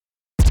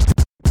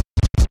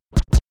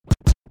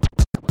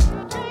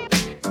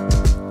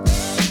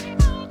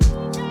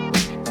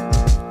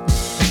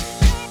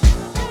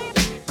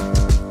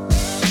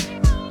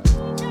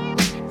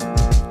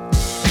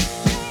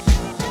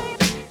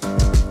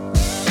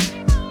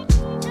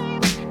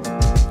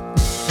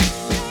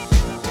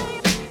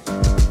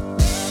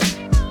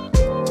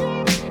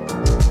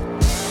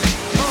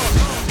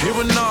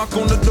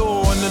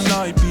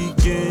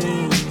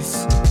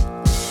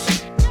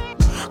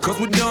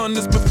done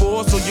this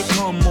before, so you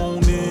come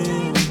on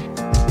in.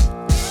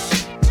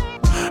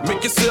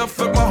 Make yourself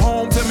at my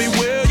home, tell me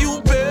where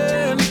you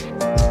been.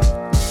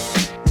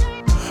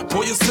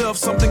 Pour yourself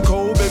something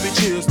cold, baby,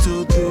 cheers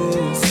to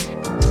this.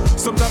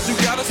 Sometimes you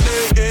gotta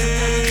stay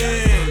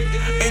in,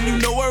 and you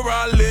know where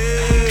I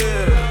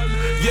live.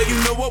 Yeah, you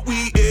know what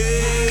we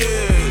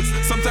is.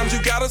 Sometimes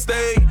you gotta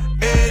stay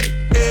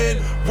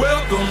in.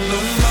 Welcome to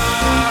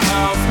my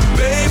house,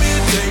 baby,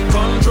 take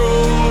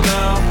control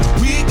now.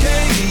 We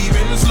can't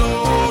even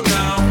slow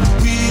down.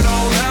 We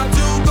don't have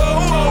to go a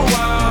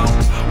while.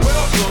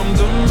 Welcome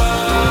to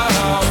my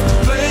house.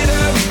 Play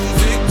that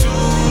music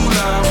too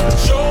loud.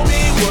 Show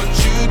me what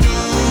you do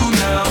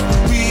now.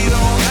 We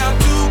don't have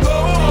to go a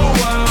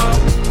while.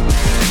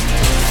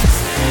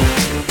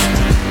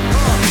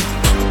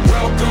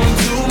 Welcome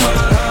to my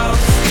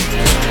house.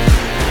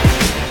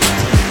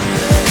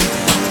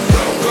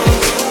 Welcome to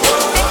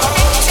my house.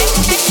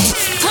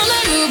 Come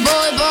here, rude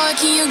boy,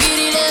 can you get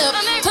it up?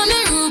 Come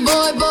here, rude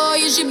boy,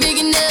 is you big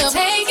enough?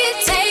 Take it,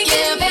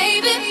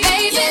 baby,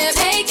 yeah,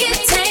 take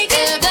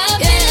it,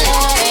 love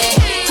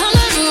it. Come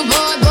here, rude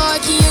boy,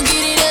 can you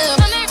get it up?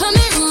 Come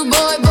here, rude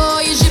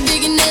boy, is you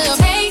big enough?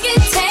 Take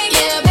it, baby,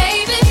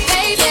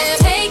 yeah,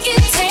 take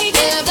it,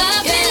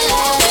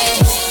 love it.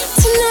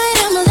 Tonight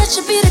I'ma let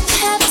you be the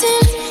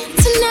captain.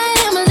 Tonight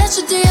I'ma let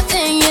you do your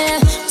thing, yeah.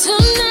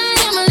 Tonight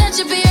I'ma let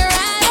you be a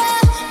rider.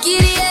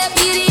 Giddy up,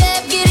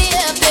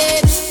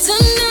 babe.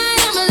 Tonight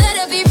I'ma let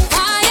it be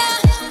fire.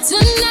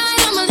 Tonight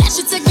I'ma let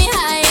you take me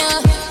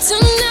higher.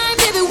 Tonight,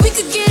 baby, we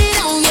could get it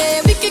on,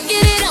 yeah. We could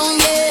get it on,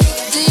 yeah.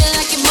 Do you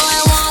like it, boy?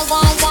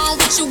 Want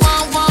what you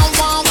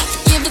want.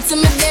 Give it to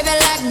me, baby,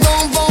 like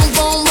boom.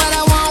 What I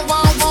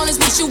want is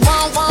what you want.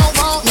 Nah.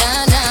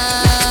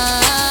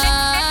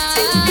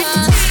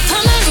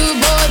 Come here, rude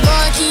boy,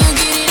 can you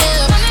get it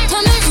up?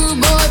 Come here, rude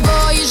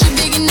boy, is you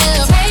big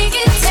enough? Take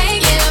it,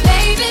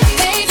 baby,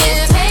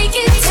 yeah, take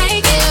it,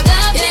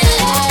 love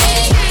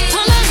it.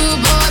 Come here,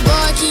 rude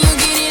boy, can you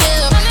get it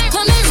up?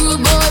 Come here,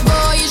 rude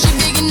boy, is you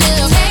big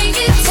enough? Take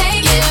it,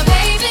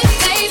 baby,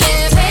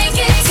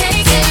 yeah,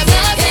 take it,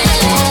 love it.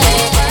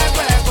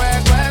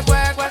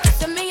 Work.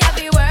 To me, I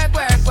be work.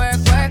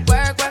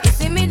 You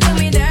see me do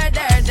me dirt.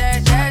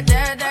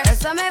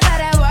 So me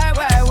better work.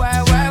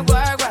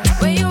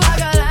 When you walk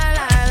a line,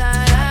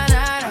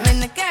 I'm in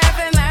the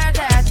cafe, man,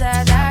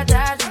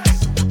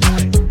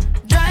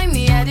 drive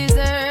me a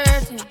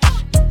dessert.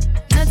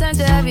 No time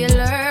to have you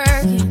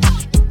lurking.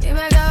 You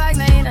make a like,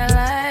 now you don't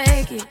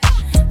like it.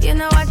 You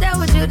know I dealt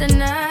with you the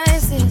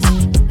nicest.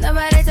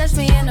 Nobody touched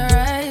me in the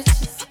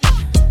righteous.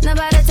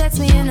 Nobody text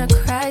me in a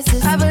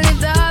crisis. I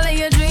believed all of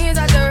your dreams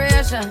are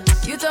duration.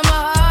 You took my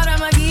heart, all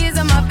my keys,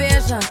 and my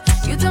patience.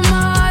 You took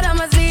my heart, I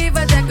must leave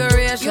a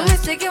decoration. You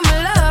mistaken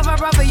my love, I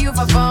brought for you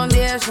for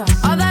foundation.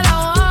 All that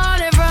I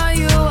wanted from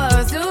you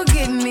was to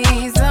give me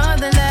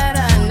something that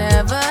I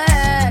never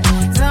had,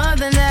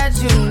 something that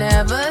you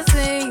never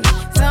seen,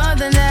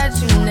 something that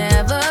you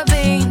never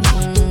been.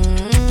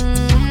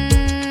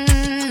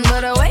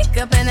 But I wake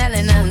up and hell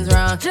nothing's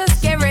wrong.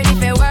 Just get ready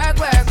for work.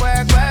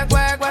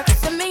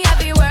 To me, I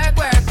be work.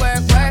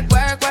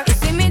 You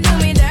see me do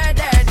me dirt.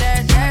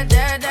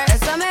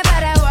 So me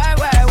better work.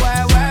 When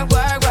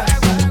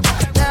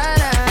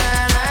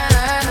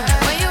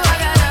you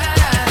walk out,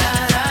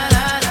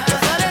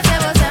 before the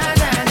table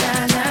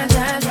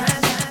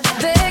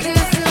beg you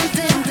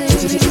something,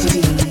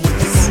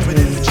 please. But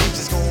in the streets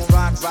it's gon'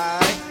 rock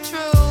right.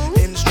 True.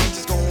 In the streets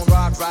it's gon'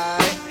 rock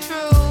right.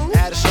 True.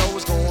 At a show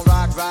it's gon'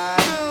 rock right.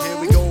 Here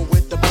we go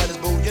with the brothers,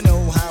 boo, you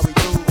know how we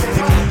do.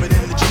 But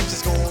in the streets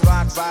it's gon'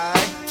 rock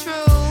right.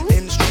 True.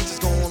 In the streets it's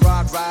gon'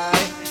 rock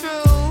right.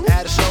 True.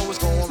 At a show it's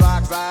gon'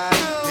 rock right.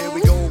 Here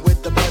we go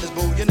with the brothers,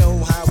 boo, you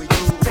know how we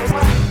do.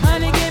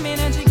 Honey came in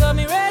and she got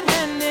me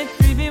red-handed,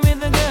 creepy with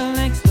the girl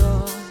next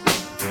door.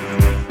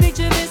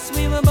 Picture this,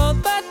 we were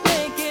both butt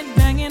naked,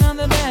 banging on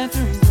the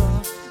bathroom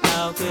floor.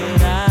 How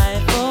could I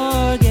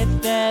forget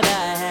that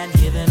I had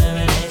given her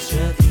an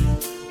extra key?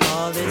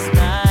 All this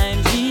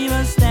time she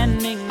was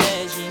standing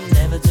there, she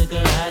never took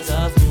her eyes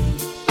off me.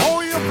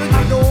 Oh, you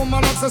think the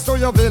woman access to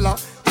your villa?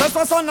 Just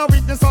for son of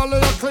witness, all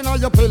of your clean on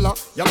your pillar.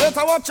 You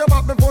better watch your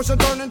back before she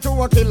turn into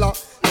a killer.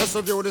 Just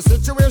review the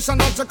situation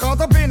that you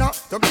caught up in her.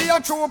 To be a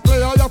true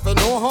player, you have to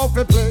know how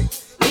to play.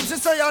 If she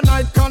say a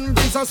night,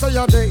 convince her say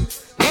a day.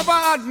 Never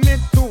admit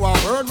to a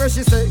word where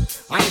she say.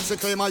 And if she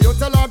claim her, you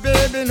tell her,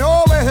 baby,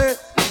 no way.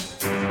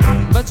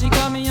 But she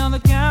caught me on the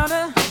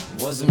counter.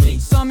 Wasn't me.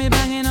 Saw me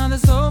banging on the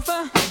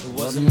sofa. It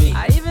wasn't me.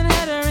 I even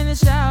had her in the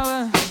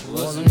shower. It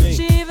wasn't me.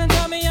 She even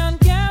caught me on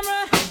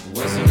camera. It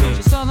wasn't me.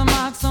 She saw the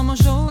marks on my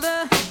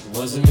shoulder. It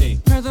wasn't me.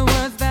 Heard the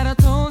words that I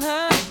told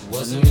her. It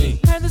wasn't me.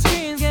 Heard the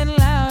screams getting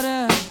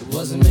louder. It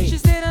wasn't me. She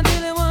stayed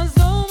until it was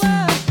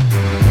over.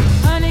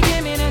 Honey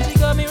came in and she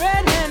got me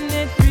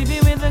red-handed, creepy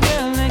with the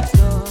girl next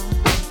door.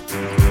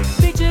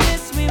 Picture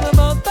this, we were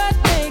both butt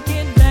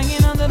naked,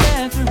 banging on the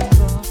bathroom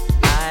floor.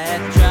 I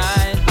had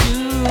tried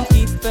to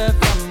keep her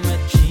from what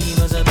she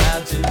was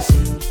about to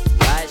see.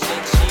 Why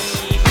should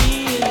she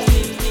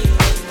believe me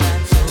when I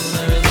told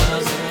her it was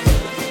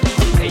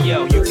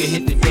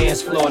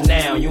floor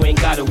now. You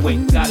ain't gotta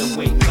wait, gotta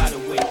wait, gotta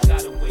wait,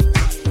 gotta wait.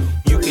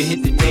 You can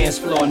hit the dance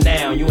floor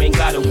now. You ain't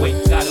gotta wait,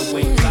 gotta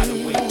wait, gotta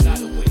wait,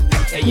 gotta wait.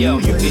 Hey yo,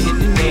 you can hit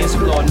the dance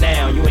floor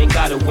now. You ain't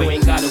gotta wait,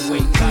 ain't gotta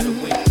wait, gotta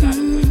wait,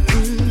 gotta wait.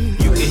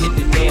 You can hit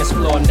the dance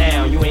floor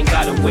now. You ain't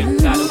gotta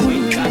wait, gotta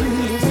wait, gotta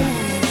wait.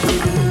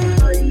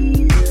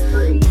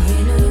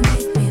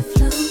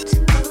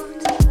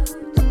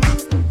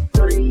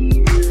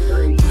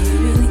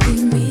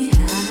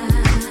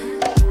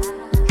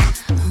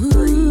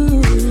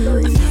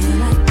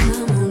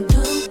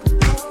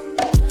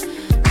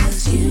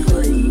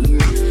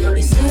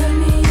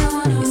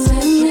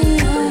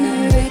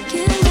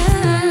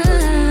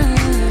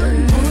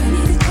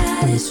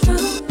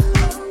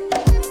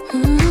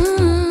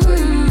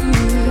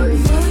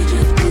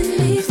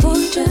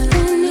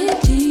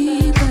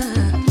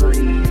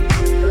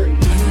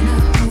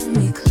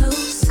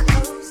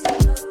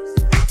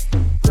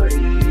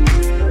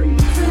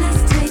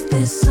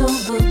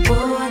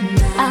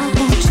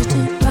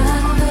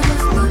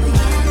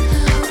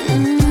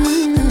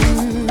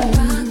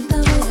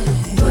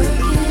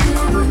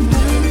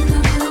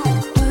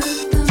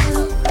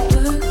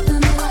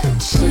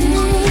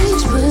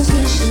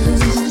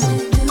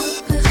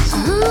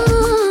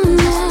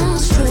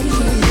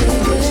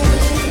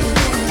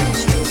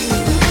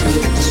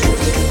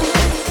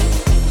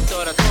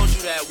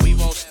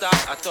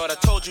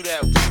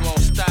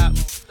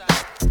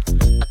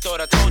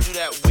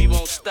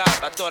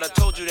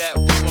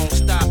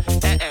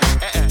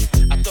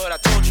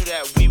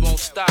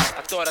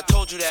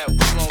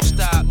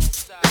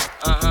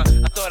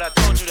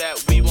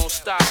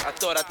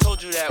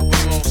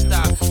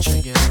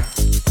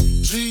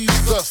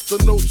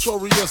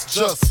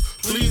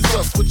 Just please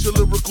us with your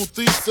lyrical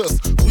thesis.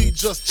 We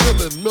just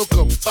chillin', milk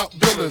 'em, top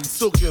billin',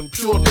 silkin',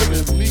 pure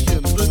linen, me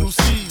and little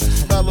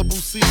C's, Malibu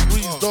sea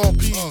breeze, dawn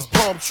peas,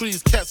 palm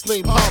trees, cats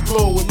named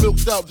Pablo and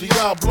milked out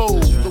Diablo.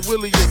 The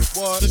williest,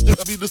 this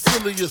to be the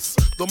silliest.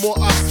 The more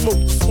I smoke,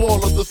 the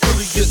smaller the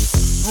Philly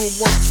gets. Room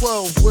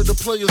 112, where the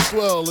players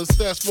dwell, and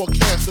stash more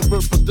cash than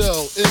Bert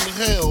Fidel.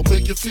 Inhale,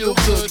 make you feel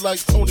good like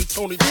Tony.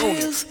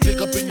 Pick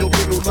up in your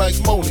middle like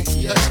Moni.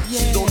 Yeah.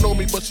 She don't know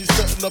me, but she's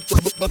setting up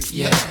the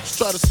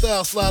try to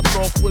style sliding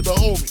off with a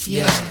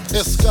homie.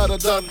 Escada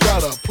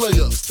Dangada,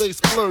 player, stay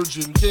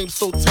splurging. Game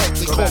so tight,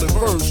 they call it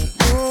version.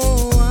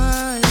 Oh,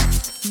 I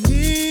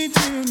need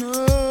to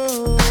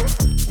know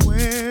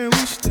where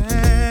we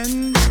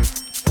stand.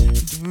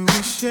 Do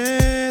we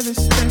share the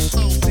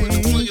special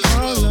thing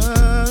called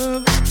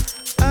love?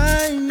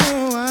 I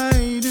know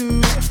I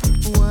do.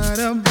 What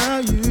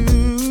about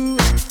you?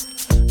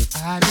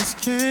 I just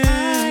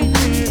can't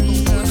get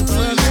enough of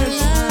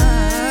this.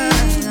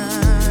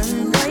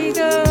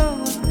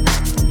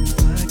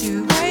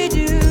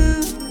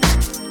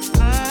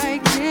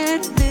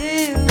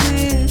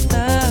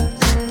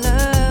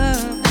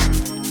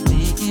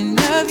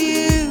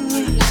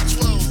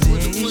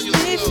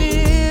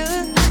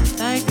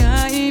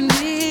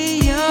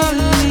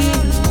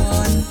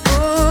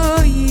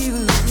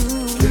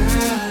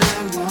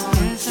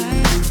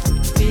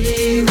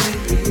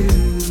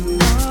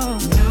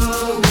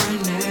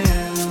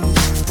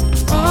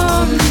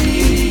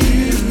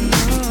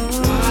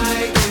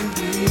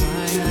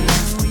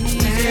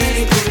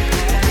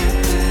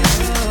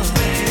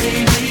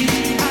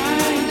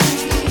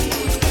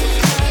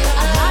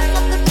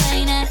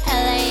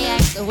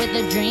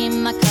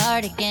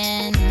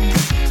 Again.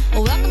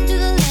 Welcome to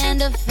the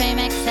land of fame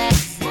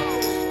excess.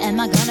 Am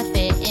I gonna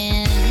fit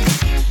in?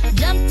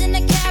 Jumped in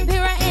the cab,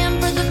 here I am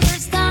for the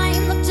first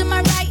time. Look to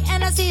my right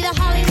and I see the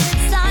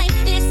Hollywood sign.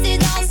 This is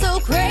all so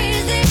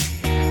crazy.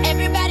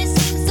 Everybody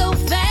seems so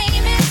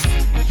famous.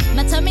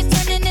 My tummy's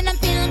turning and I'm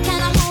feeling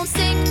kinda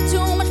homesick.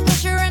 Too much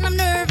pressure and I'm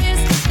nervous.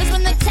 That's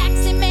when the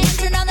taxi man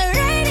turned on the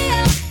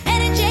radio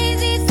and the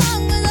Jay-Z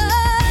song was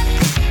on.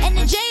 And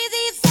the Jay-Z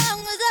song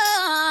was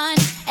on.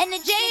 And the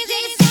Jay-Z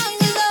song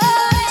was on.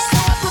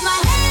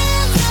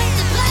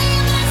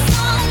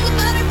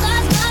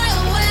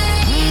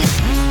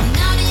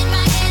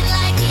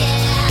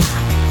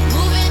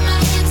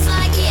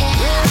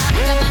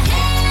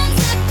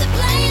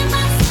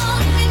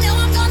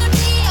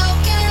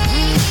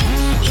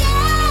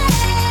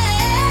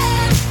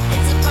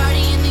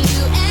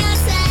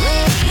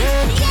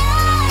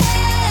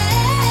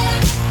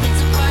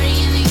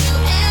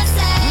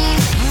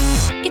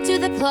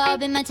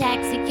 Club in my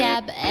taxi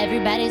cab,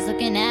 everybody's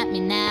looking at me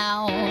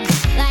now.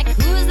 Like,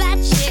 who's that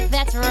chick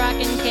that's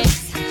rockin'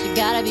 kicks? She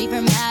gotta be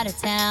from out of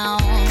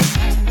town.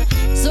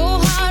 So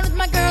hard with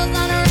my girls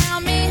not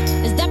around me.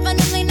 It's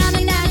definitely not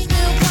a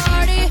Nashville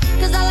party,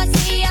 'cause all I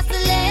see are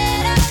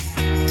stilettos.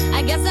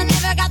 I guess I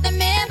never got the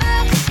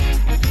memo.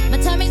 My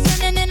tummy's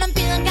turning and I'm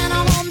feeling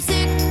kinda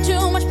homesick.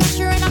 Too much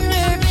pressure and I'm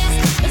nervous.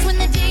 That's when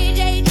the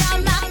DJ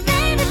dropped my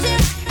favorite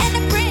tune, and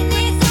the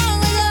Britney song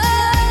was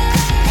on.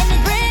 And the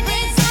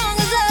Britney song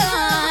was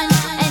on.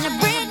 And the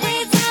Britney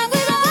song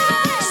was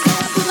on. So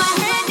I put my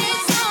Britney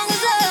song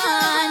was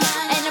on.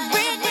 And the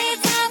Britney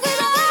song was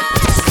on.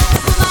 So I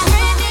put my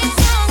Britney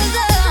song was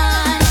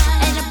on.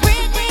 And the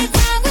Britney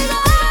song was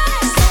on.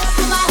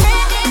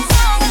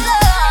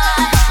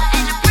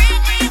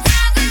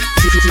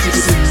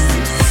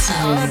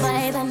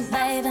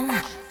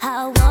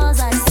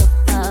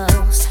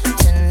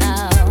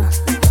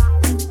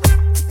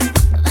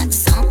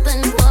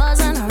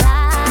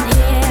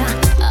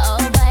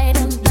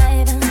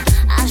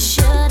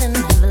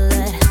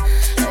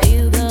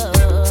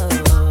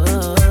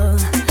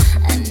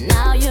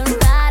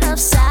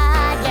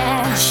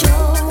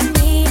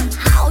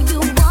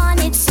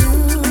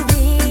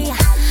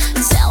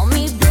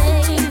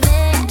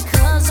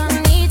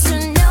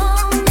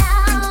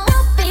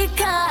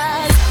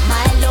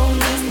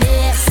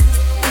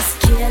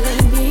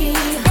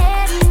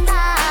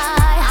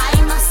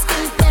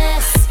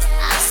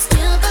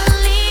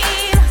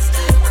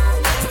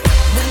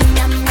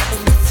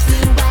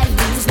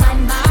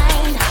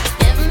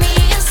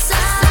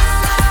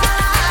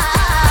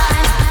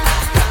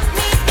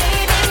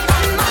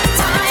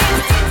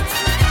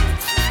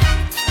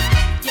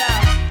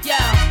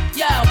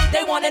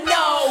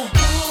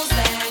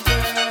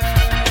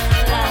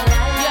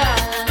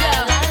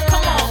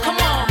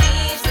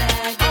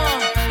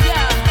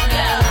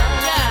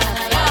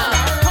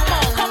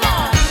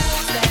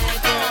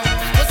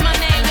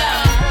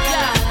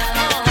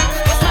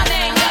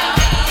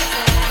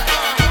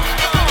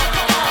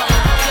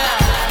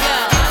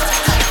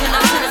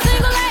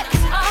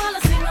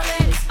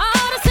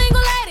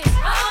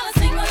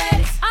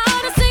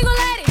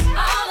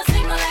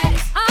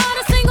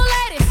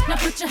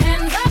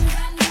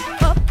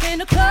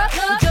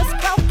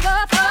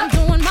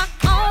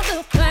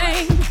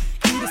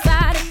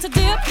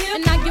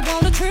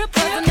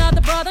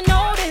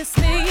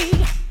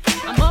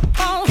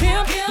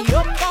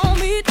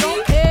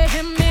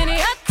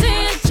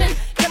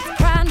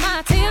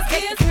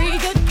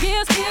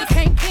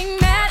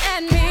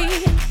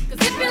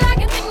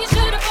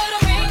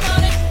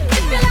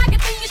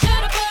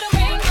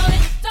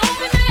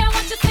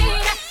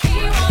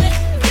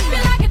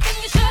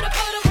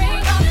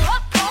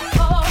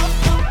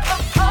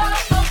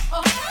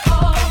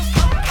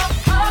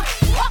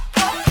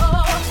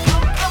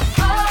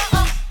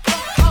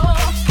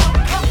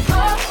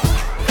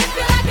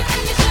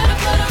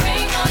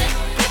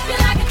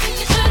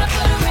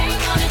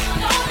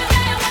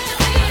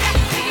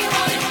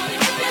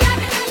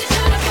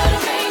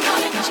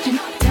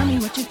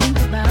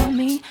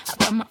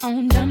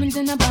 own diamonds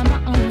and I buy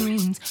my own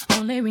rings.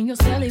 Only ring your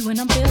celly when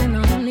I'm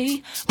feeling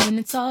lonely. When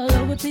it's all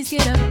over, please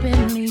get up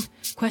and leave.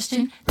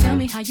 Question, tell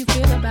me how you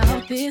feel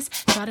about this.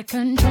 Try to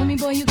control me,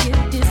 boy, you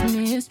get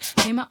dismissed.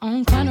 Pay my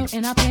own condo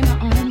and I pay my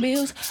own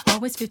bills.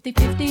 Always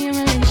 50-50 in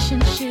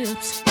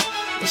relationships.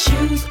 The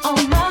shoes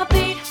on my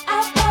feet,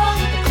 I bought.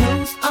 The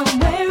clothes I'm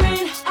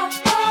wearing, I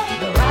bought.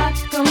 The rock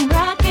I'm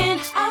rocking,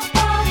 I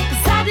bought.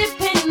 'Cause I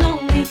depend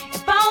on me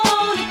if I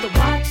want it. The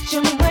watch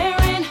I'm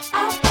wearing, I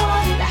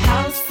bought. The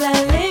house I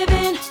live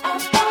in, I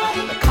bought.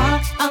 The car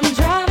I'm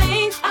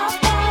driving, I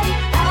bought.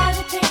 I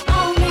depend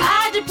on me,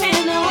 I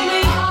depend on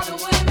me. All the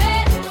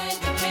women who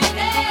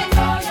independent,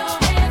 throw your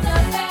hands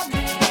up at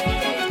me.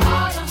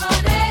 All the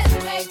honeys who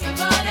making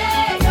money,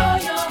 throw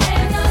your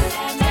hands up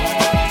at me.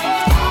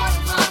 All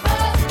the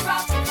mamas who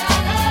rockin'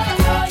 dollars,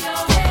 throw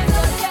your hands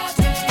up at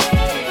me.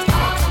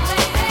 All the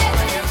ladies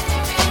who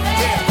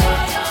independent,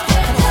 throw your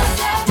hands up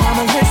at me.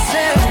 Mama,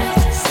 listen,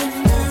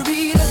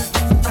 Senorita,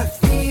 I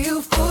feel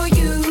for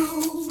you.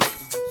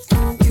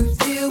 You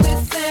deal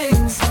with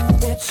things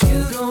that you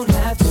don't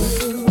have to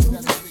do.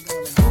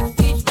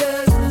 He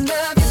doesn't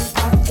love you,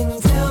 I can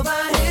tell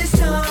by his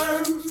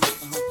charm.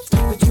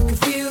 But you can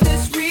feel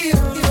this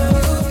real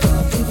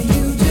love. If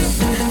you just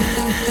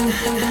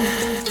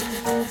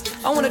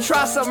I wanna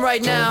try something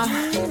right now.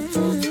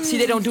 See,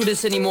 they don't do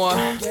this anymore.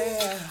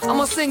 I'm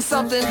gonna sing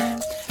something,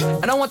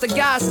 and I want the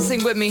guys to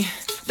sing with me.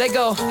 They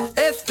go,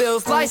 it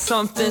feels like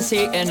something's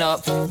heating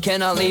up.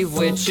 Can I leave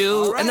with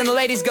you? And then the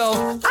ladies go,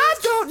 I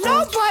don't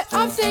know, but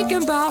I'm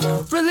thinking about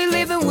really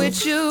leaving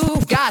with you.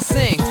 Guys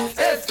sing,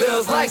 it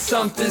feels like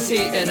something's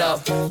heating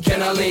up.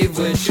 Can I leave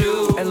with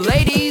you? And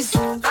ladies,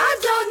 I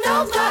don't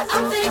know, but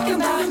I'm thinking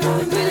about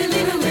really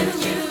leaving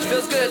with you.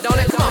 Feels good, don't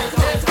it? Come on.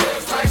 It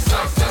feels like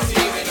something's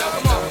heating up.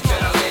 Come on,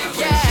 can I leave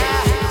with you?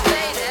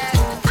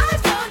 I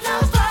don't know,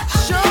 but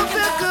I'm Sure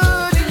feel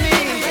good to me.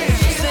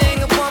 Sing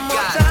it one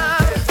more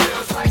time.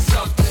 Feels like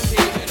something's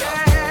heating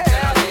up.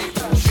 Can I leave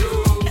with you?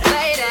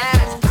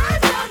 Ladies. I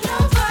don't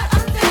know, but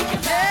I'm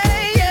thinking about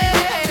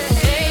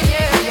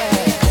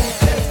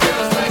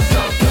Feels like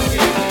something's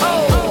heating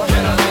up.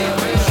 Can I leave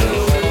with you?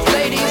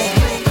 Ladies.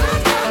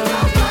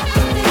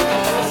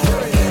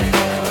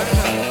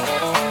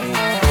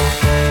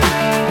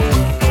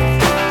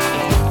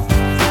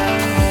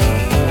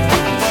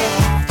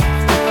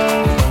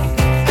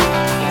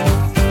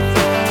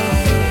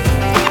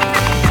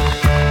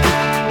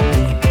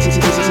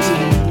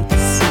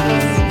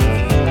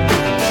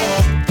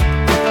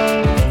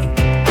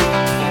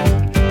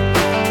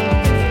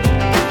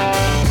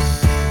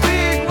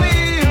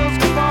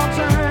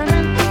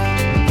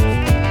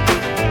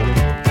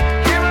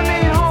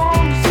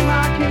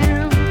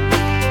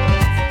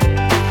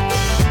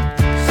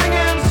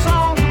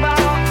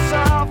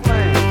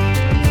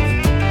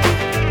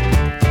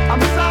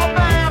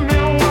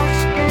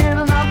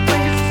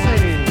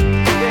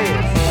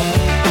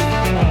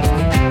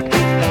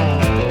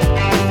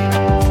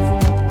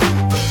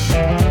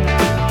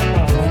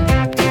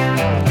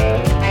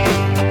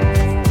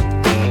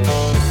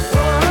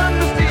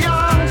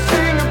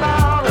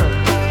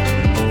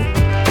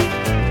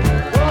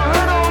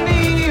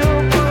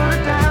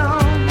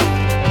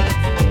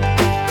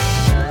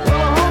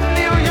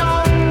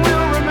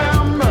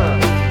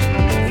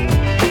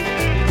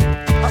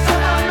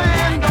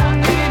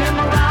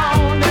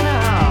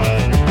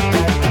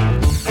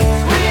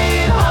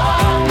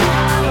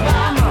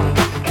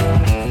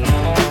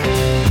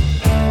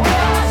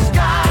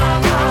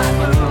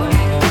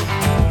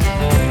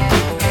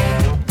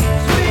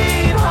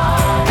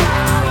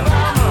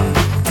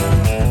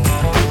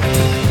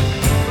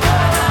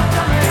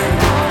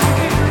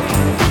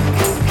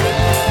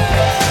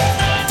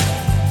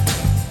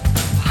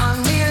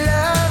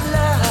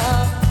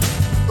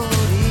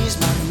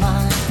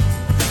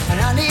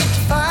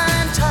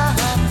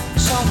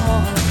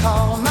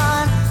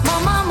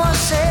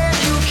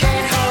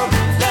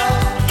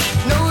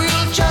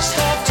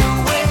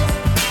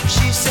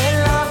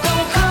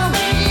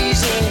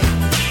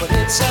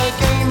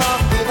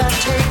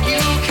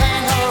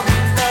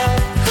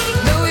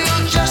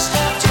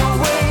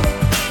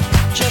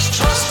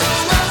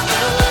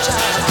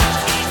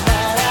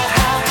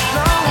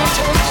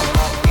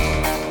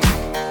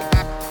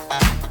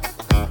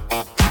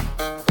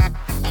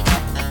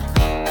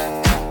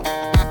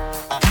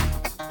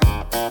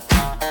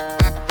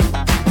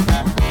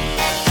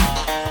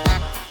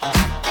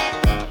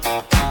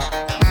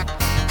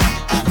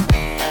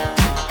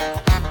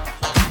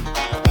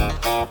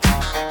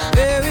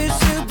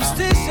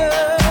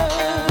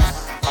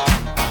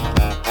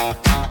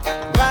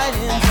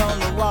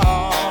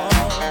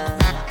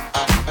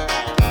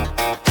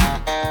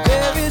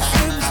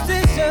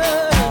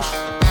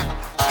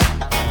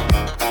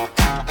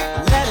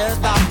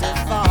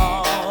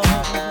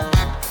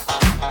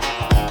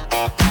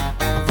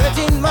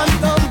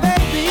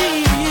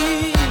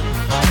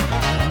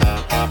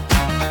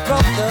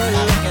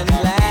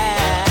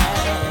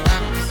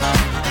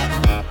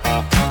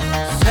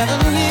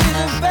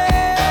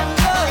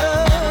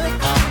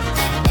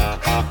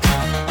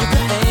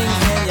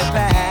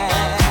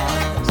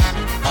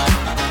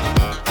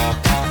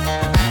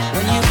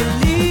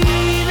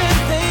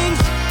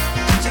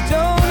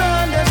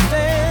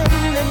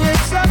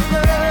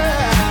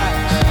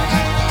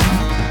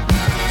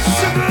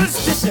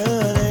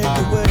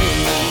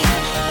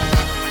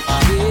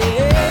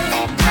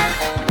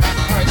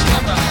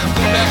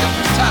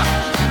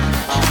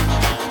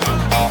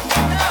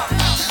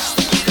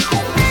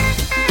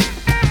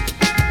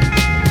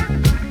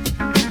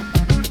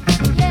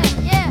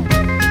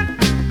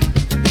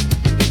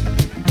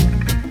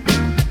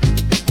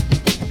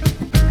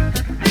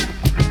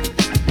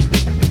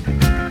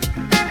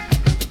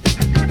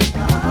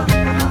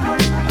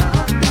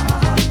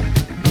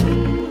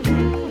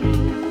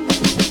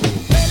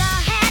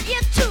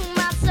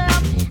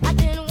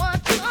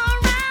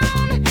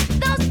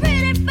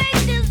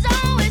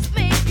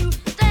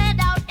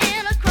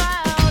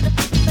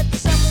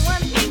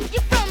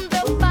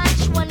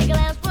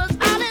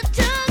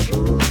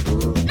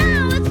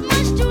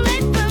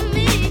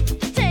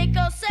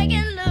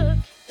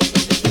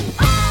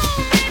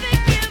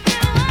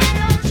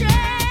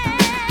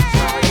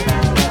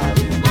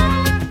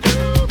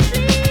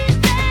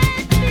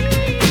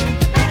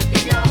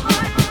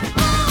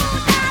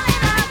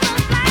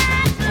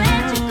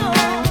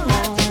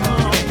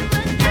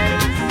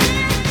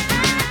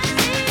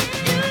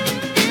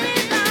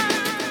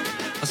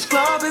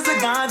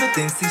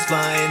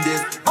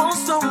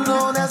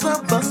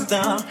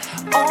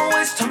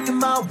 always talking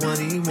about what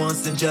he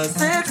wants and just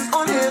sits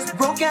on his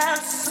broke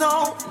ass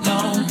soul.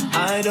 No,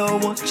 I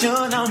don't want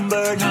your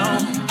number, no.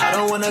 I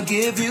don't wanna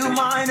give you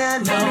mine,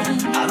 and no,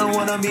 I don't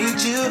wanna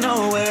meet you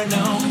nowhere,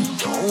 no.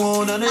 Don't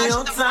want none of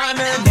your time,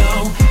 and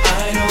no,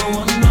 I don't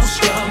want no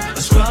scrub.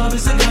 A scrub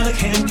is a guy that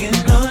can't get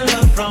no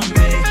love from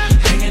me.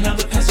 Hanging out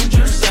the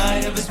passenger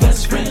side of his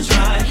best friend's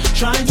ride,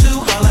 trying to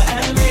holler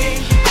at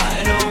me.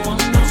 I don't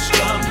want no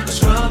scrub. A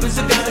scrub is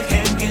a guy that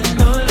can't get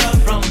no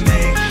love from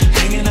me.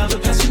 Hanging out the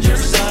passenger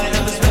side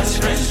of his best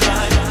friend's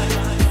ride.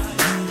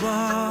 You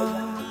are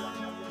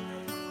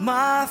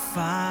my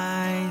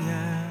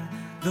fire,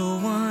 the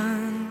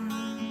one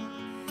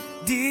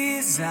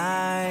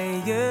desire.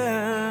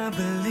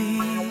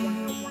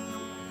 Believe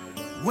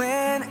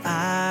when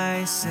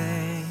I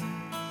say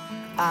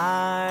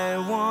I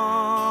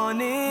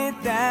want it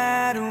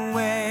that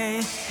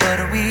way.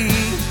 But we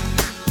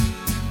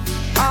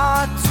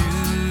are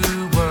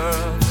two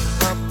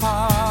worlds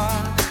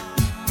apart.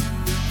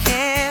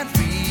 Can't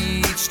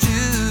reach to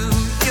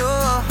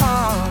your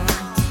heart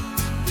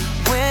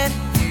when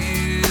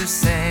you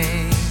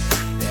say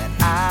that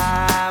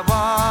I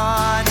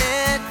want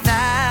it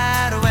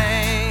that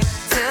way.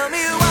 Tell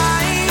me why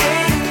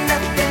ain't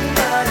nothing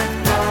but a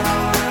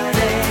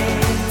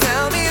heartache.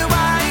 Tell me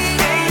why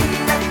ain't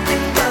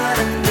nothing but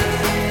a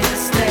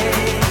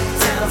mistake.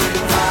 Tell me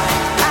why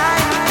I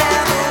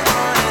never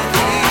wanna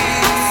be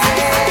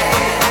said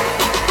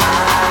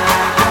I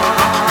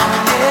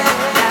want it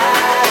that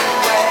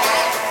way.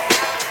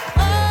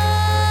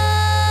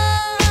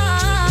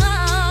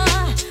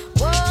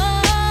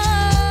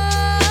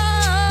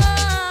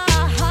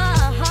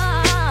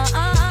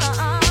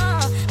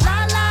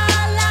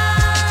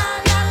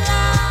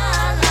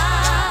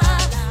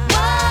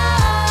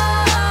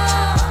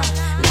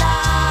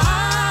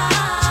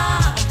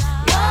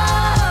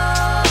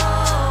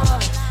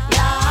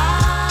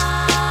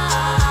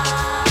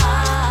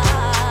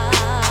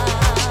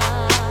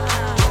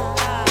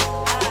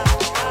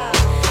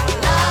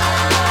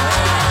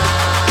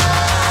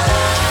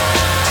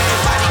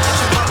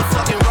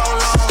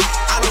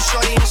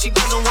 She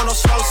doesn't want no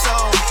slow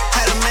song.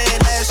 Had a man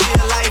last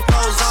year, life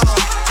goes on.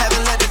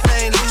 Haven't let the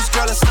thing loose,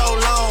 girl, in so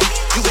long.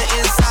 You been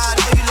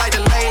inside, know you like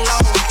to lay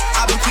low.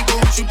 I've been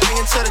keeping what you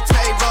bringing to the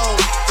table.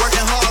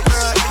 Working hard,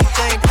 girl,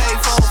 everything paid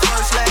for.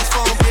 First, last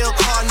phone bill,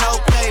 car,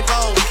 no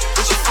payroll.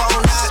 With your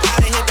phone out,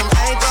 gotta hit them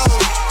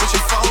angles. With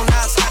your phone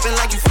out, snapping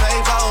like you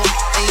Fable.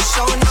 And you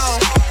showing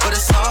off, but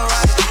it's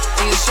alright.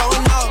 And you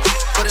showing off,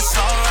 but it's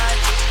alright.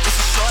 It's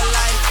a short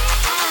life.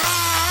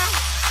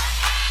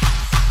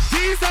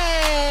 These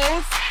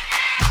hoes,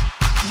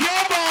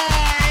 your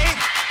boy,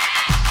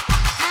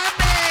 my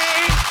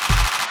babe.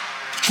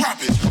 Drop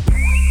it.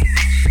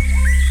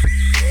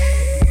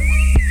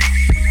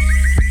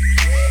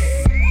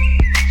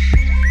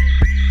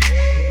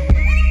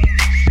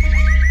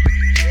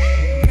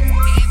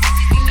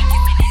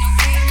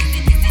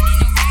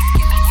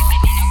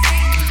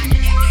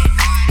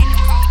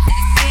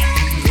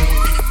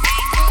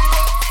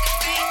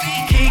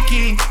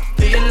 Kiki,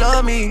 do you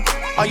love me?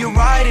 Are you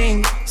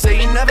riding?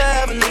 Say you never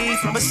ever leave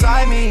from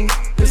beside me.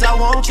 Cause I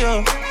want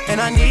you, and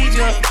I need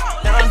you,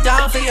 and I'm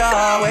down for you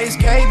always.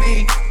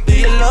 KB, do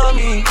you love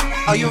me?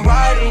 Are you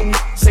riding?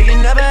 Say you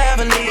never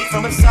ever leave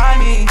from beside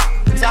me.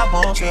 Cause I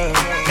want you,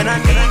 and I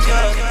need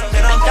you,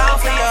 and I'm down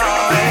for you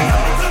always.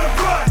 To the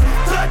front,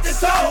 touch the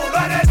soul,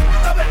 by that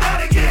up and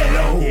down again.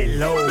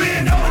 Low.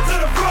 Bend over to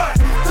the front,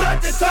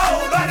 touch the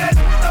soul, by that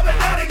up and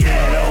down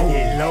again.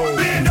 Low.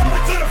 Bend over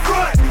to the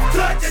front,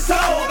 touch the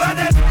soul, by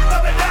that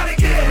up and down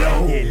again.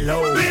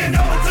 Low. Bend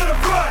over to the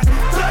front,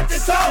 touch the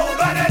soul,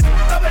 by that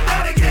up and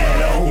down again.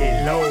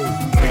 Low.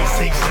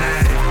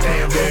 369,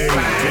 damn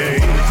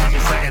fine.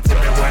 Say it to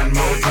me one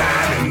more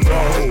time and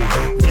go.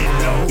 Get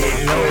low, get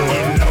low,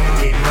 get low,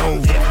 get low,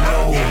 get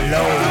low, get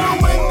low. To the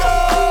window,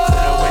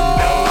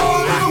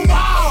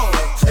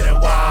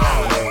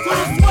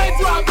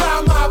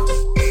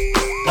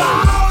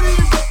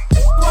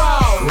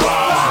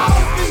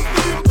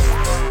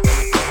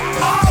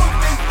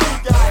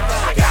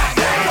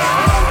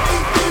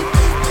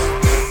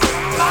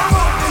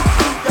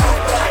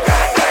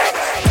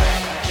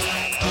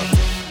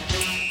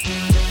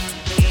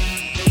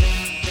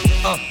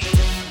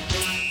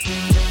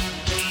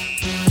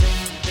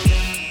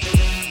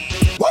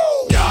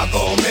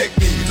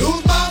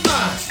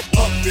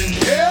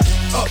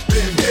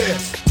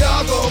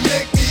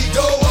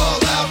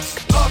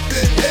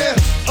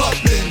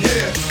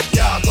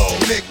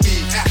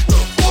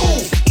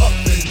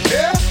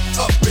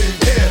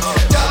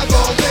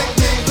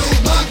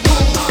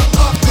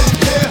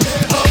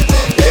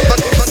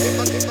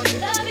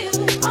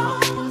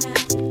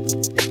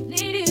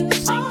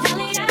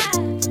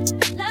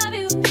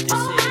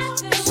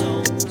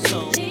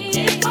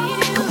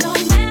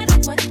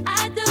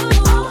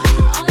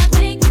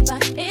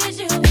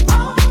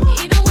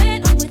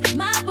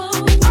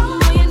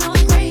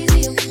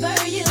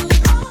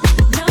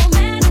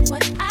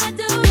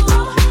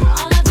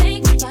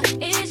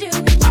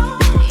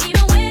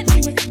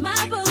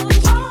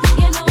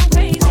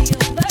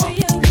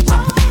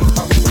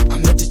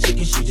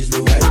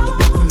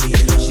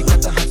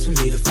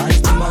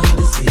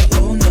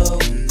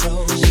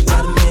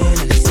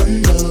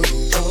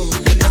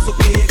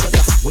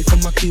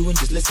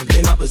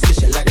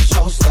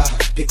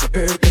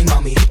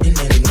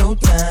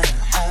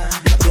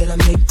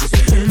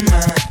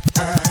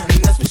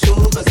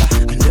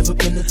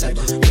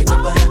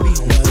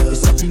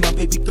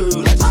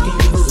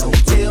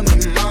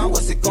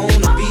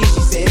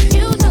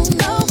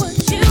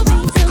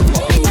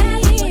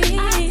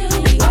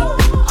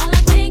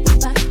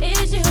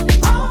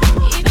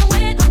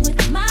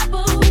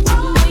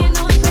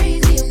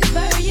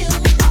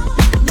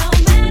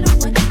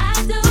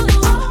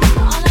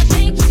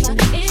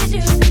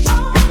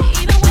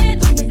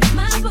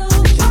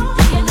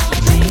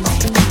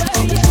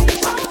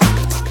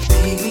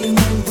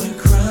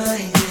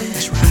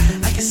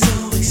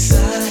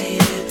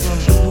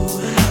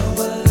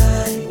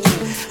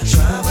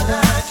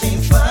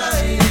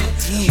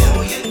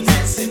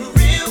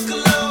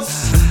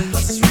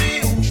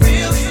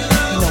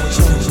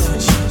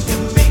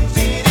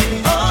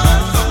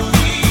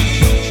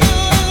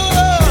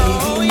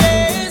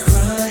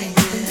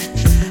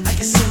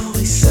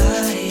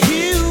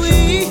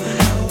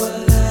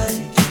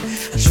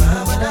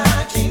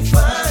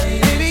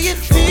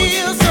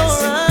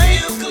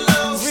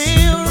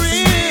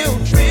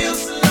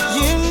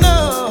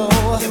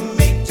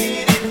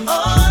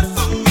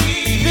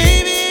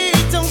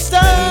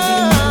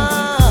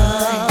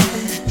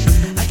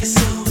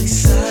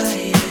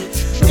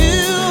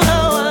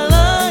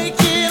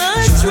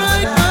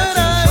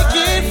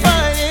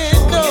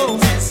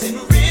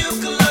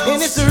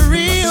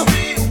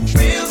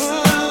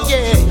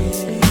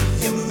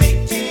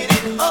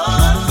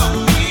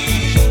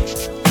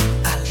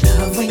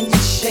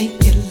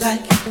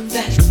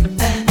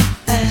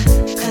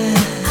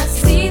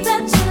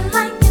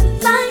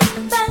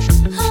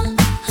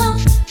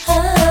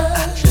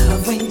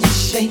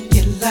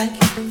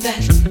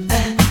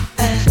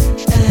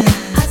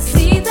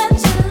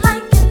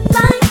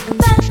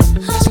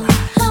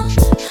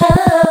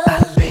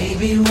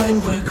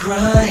 we're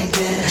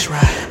grinding. That's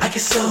right. I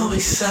get so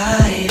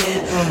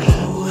excited.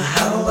 Ooh,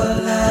 how I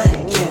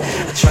like it.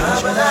 I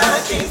try, but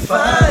I can't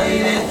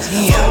fight it.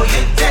 Oh,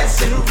 you're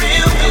dancing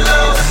real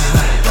slow.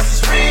 But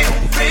it's real,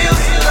 real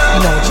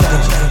slow.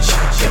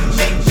 You're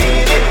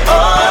making it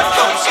hard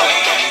for me.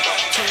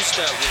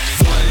 Two-step with me.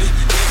 One,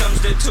 here comes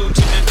the 2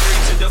 to the 3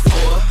 to the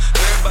 4.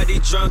 Everybody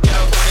drunk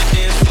out on the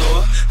dance floor.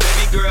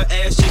 Baby girl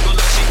ass jiggle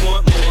like she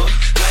want more.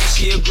 Like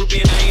she a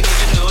groupie and I ain't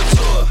even know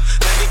tour.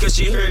 Maybe cause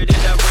she heard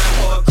that I rap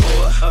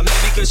hardcore. Or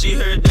maybe cause she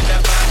heard that I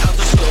buy out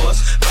the stores.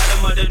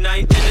 Bottom of the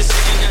night and the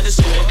sitting at the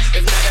store.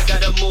 If not, I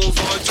gotta move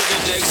on to the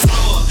next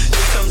floor.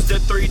 Here comes the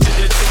 3 to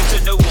the 2 to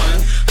the 1.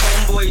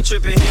 Homeboy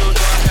tripping, he don't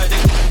know I got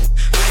it.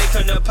 When they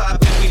come to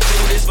poppin', we do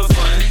this for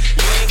fun.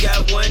 You ain't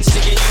got one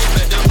ticket, you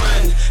better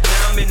run.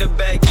 Now I'm in the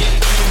back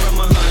getting eaten from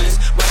my huns.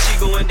 While she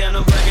going down,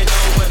 I'm bragging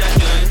on what I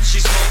done. She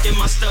smoking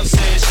my stuff,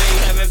 saying she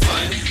ain't having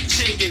fun.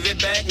 She give it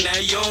back, now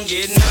you don't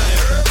get none.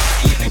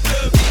 Everybody in the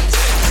club get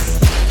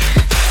tipsy.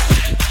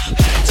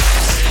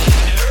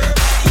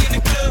 Everybody in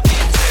the club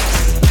get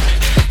tipsy.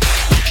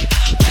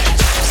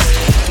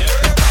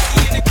 Everybody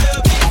in the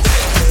club get tipsy.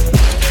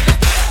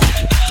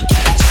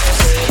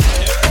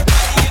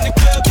 Everybody in the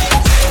club get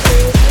tipsy.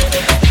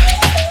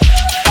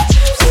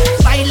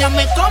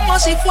 Báilame como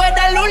si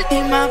fuera la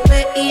última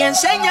vez y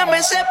enséñame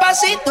ese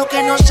pasito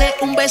que no sé,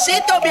 un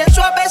besito bien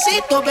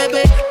suavecito,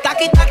 bebé.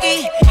 Taqui,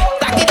 taqui,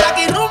 taqui,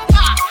 taqui,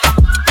 rumba.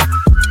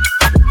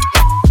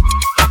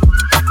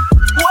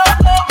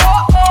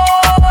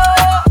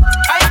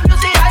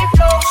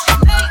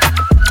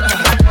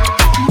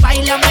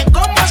 Báilame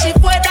como si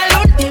fuera la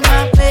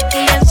última vez y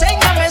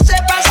enséñame ese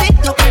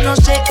pasito que no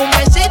sé, un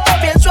besito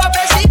bien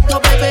suavecito,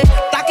 bebé.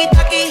 Taqui,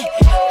 taqui,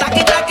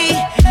 taqui, taqui,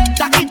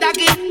 taqui,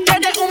 taqui.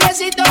 Tienes un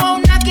besito o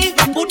un aquí,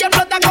 Bulla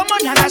flota como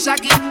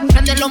Nagasaki.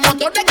 Prende los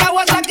motores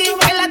Kawasaki,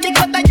 en la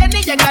disco está llena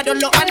y llegaron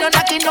los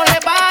Anunnaki. No le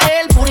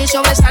baje, el puri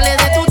sobresale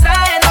de tu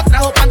traje. No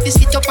trajo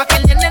panticito pa' que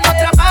el nene no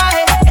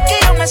trabaje. Es que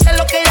yo me sé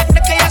lo que ella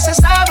cree que ya se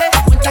sabe.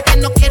 Cuenta que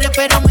no quiere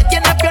pero me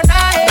tiene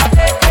espionaje.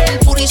 El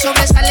puri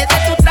sobresale de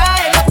tu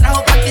traje. No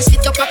trajo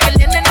panticito pa' que el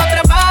nene no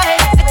trabaje.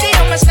 Es que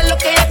yo me sé lo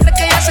que ella cree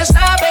que ya se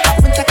sabe.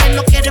 Cuenta que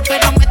no quiere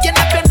pero me tiene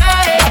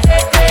espionaje.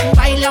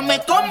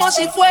 Báilame como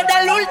si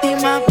fuera la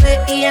última vez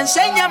y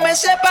enséñame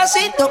ese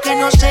pasito que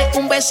no sé,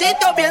 un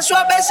besito bien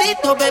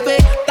suavecito, bebé.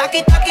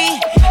 Taqui, taqui,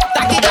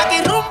 taqui,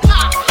 taqui,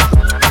 rumba.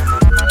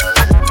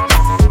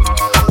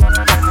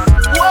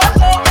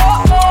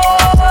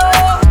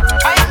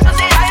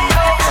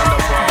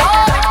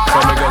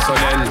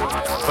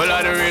 Well,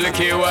 I don't really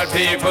care what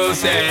people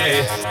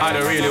say. I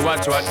don't really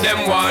watch what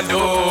them want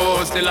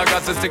do. Still I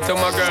got to stick to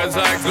my girls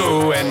like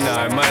glue. And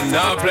I might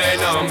not play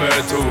number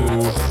 2.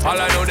 All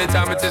I know the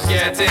time it is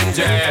getting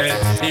jet.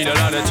 Need a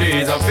lot of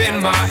trees up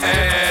in my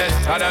head.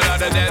 Got a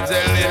lot of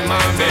dental in my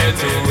bed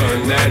to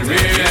run that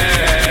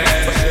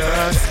relay.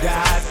 Just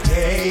got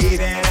paid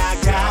and I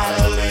got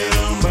a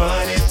little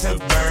money to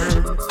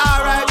burn.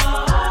 Alright.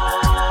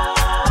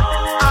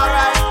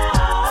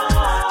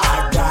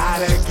 I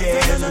gotta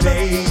get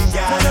laid.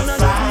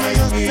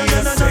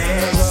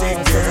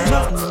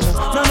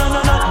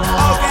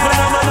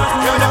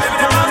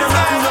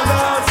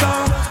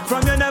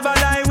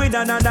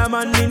 Another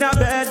man in a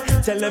bed,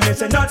 tell them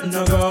it's a nothing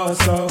no go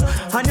so.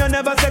 And you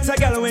never sex a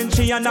girl when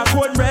she on a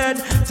cold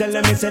red, tell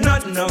them it's a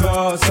nothing no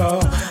go so.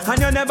 And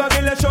you never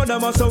feel a shoulder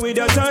muscle with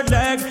your third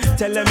leg,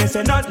 tell them it's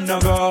a nothing no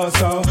go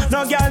so.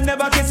 No girl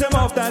never kiss him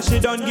off that she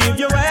don't give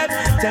you head,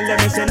 tell them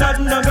it's a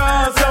nothing no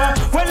go so.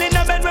 Well in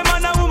a bed,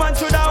 man and woman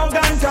should have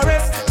gun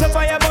caress. So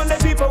fire burn the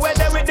people where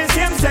they with the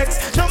same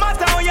sex. No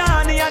matter how you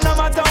honey and no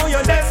matter how you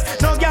less.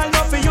 No girl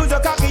no fi use your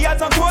cocky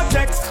as a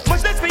cortex.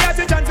 Much less for you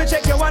to chance to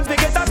check your one to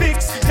get a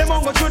fix. Them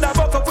go through the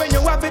buck up when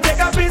you have to take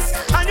a piss.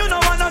 And you know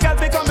one no girl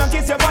become and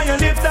kiss you on your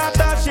lips.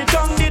 After she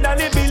tongue did a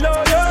lip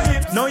below your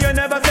hips. No you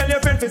never tell your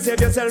friend to save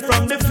yourself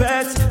from the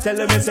feds. Tell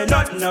them it's a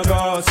nothing no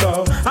go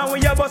so. And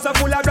when your bus are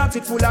full of rocks,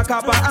 it full of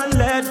copper and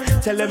lead.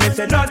 Tell them it's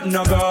a nothing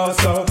no go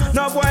so.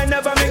 No boy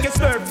never make it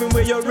slurp from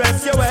where you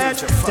rest your head.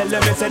 Tell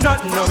them it's a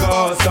nothing no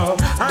go so.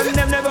 And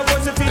them never go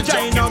to feature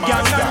in no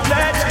gang and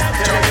pledge.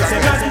 Tell them it's a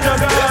nothing no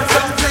go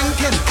so. I'm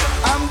drinking,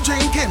 I'm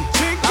drinking,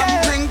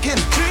 I'm drinking.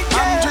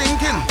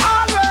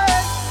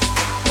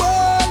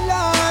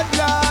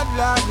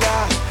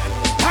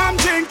 I'm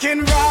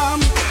drinking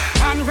rum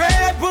and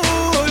Red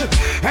Bull,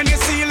 and you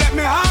see, let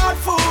me heart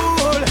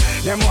full.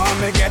 Them want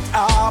me get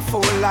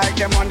awful, like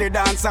them on the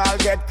dance, I'll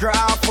get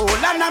crap full.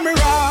 And I'm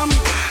rum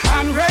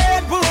and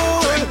Red Bull,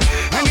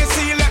 and you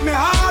see, let me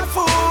heart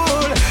full.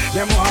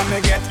 Them want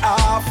me get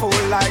awful,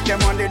 like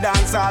them on the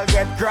dance, I'll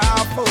get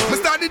crap full. Me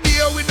start the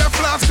day with a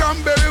flask,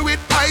 cranberry with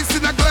ice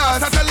in a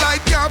glass.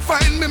 Satellite can't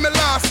find me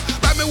last.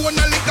 Buy me one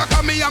a liquor,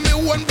 cause me and me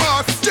one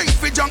boss. Drink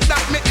for junk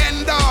that me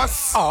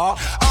endorse.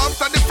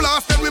 After the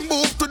flask, then we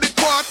move to the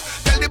quart.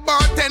 Tell the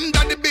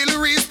bartender the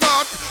bill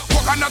restart.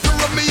 Coconut to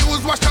rub me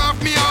use, wash off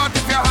me heart.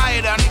 If you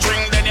hide and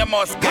drink, then you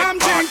must get I'm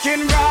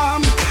drinking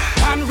rum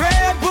and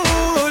Red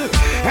Bull,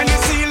 and you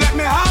see, let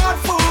me heart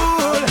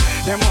full.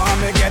 Them want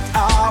me get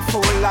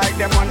awful, like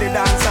them on the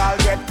dance, I'll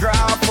get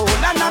grappled.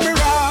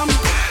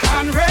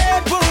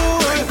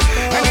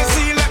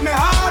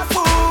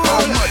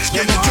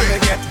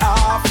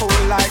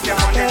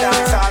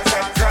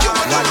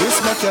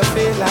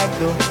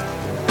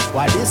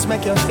 Why this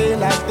make you feel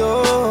like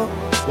though?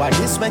 Why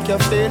this make you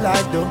feel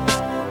like though?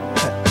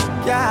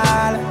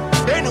 Girl,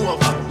 they know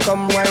about.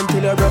 Come wine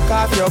till you broke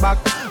off your back,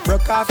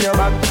 broke off your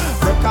back,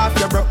 broke off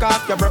your, broke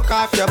off your, broke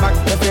off your back.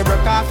 If you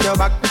broke off your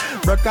back,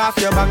 broke off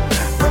your back,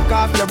 broke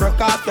off your,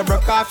 broke off your,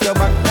 broke off your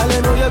back. Girl,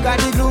 you know you got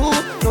the glue,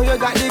 know you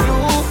got the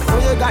glue, know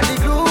you got the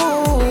glue.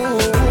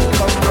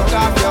 Come broke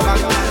off your back,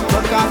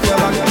 broke off your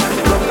back,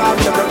 broke off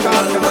your, broke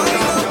off your, broke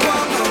off your.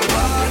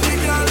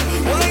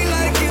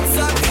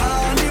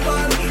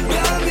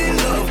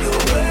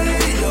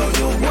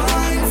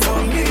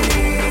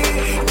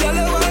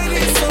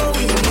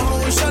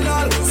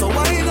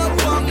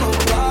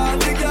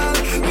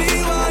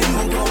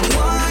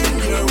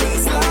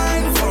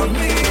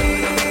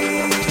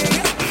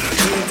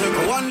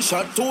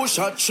 Shot, 2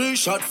 shot, 3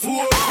 shot,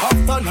 4.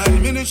 After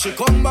 9 minutes, she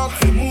come back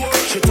for more.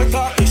 She take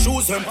off the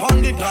shoes and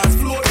pound the dance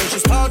floor. Then she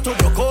start to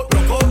rock out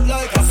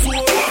like a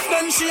sword.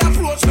 Then she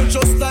approach me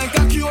just like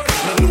a cure.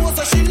 Me know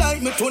that she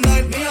like me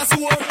tonight, me a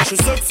swore. She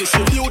sexy,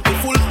 she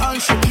beautiful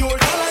and she pure.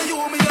 Tell her you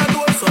me a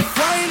do so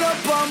wind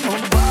up on my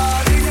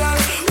body, girl.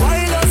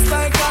 Wind us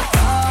like a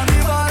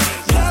carnival.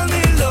 Tell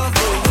me love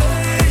the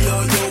way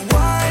you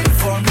wine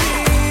for me.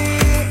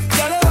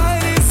 Girl, the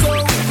wine is so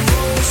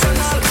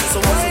emotional. So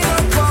wind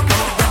up on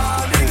my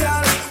body,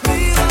 girl.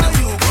 Me and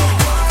you go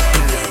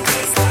wine your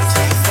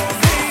waistline for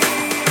me.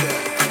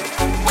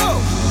 Whoa.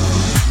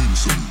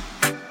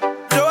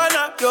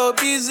 Joanna, your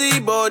busy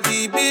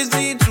body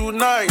busy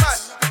tonight.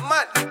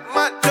 Mad.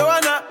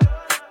 Joanna,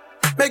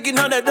 making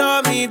all the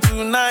dummy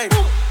tonight.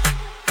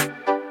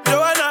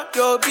 Joanna,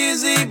 your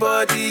busy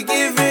body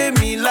giving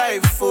me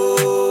life,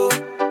 oh,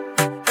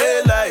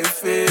 hey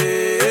life,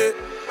 hey.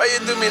 Why you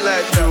do me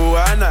like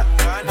Joanna?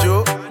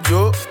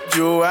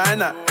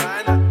 Joanna.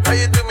 Why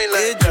you do me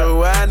like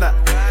Joanna?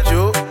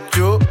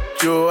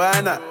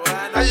 Joanna.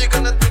 How you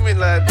gonna do me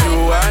like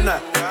Joanna?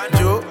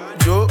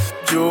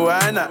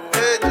 Joanna.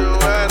 Hey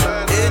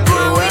Joanna.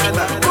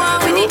 Joanna.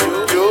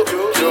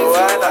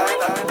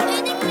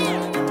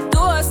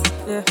 Toast,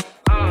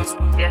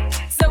 yeah.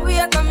 So we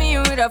are coming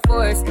here with a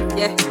force,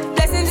 yeah.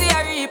 Blessings we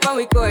are reap and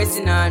we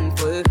coursing on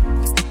full.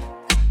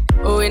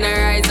 Oh, we not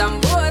rise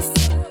and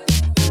boast.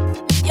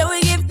 Yeah,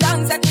 we give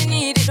thanks that we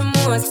need it the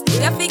most. We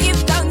have to give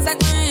thanks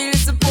that we really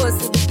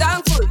supposed to be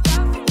thankful.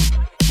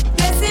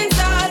 Blessings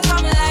all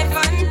from life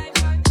and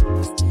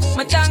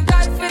my thank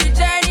God for the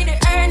journey, the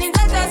earnings,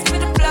 not just for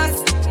the plus.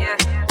 Yeah,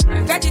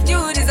 and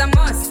gratitude is a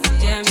must.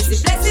 Yeah, me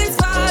see blessings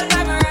fall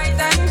by my right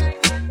hand.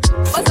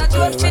 But I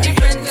toast to the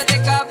friends that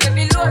take off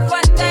every load.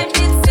 One time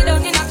did sit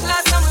down in a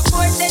class and we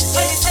poured that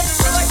 27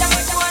 road and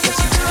we one.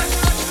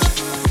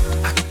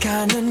 I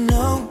kinda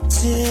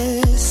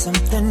noticed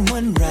something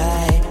went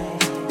right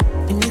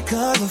in your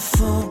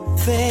colorful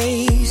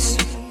face.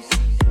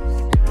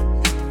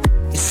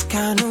 It's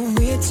kinda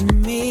weird to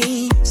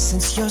me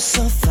since you're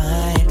so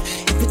fine.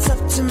 If it's up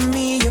to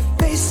me, your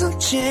face will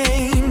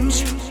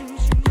change.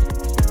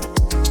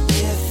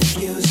 If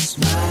you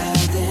smile,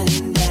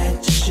 then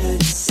that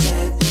should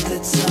set the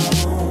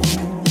tone.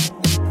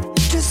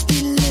 Just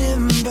be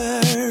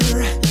limber,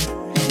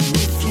 and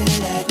if you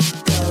let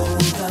go,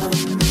 the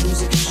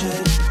music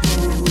should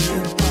move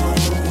your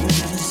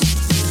bones.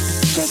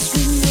 Just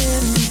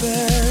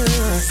remember,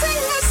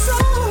 sing that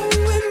song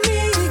with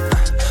me.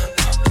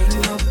 Ain't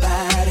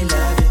nobody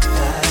love you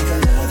like I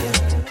love you.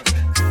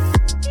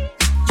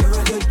 You're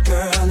a good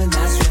girl, and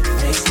that's what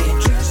makes me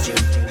trust you.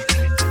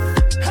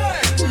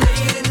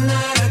 Late at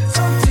night, I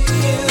talk to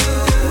you.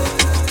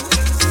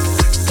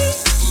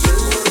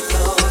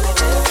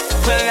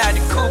 Pulling out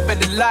the coupe at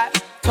the lot.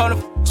 Told her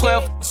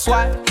 12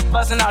 swat.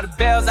 Busting all the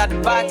bells out the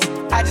box.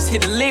 I just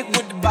hit a lick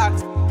with the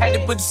box. Had to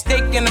put the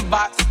stick in the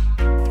box.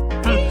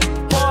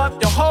 Pour up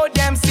the whole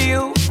damn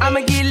seal.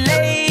 I'ma get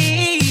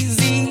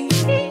lazy.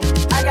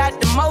 I got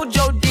the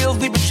mojo deals.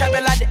 We been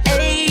trapping like the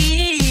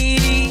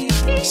 80s.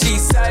 She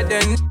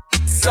southern,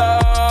 so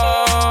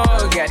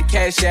got the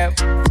cash out.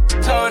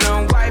 Told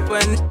them wipe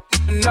her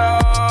no.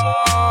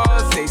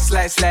 Say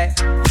slash.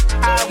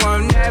 I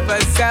won't never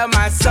sell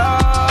my soul.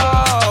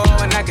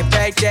 And I can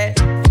take that.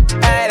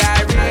 And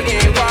I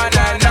really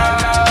wanna know.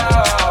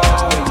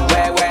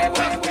 Where?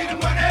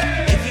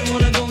 If you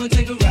wanna go and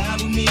take a ride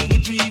with me,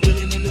 we're three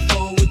willing in the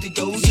four with the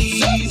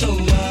goatees. Oh,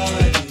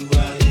 why do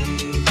I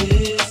live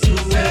this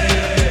way?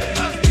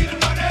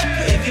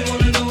 If you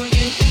wanna go and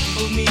get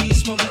with me,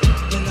 smoke it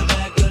in the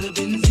back of the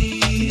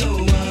Benzie. Oh,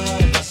 why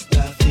must I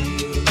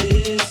feel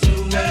this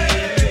way?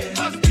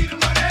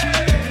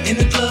 In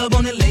the club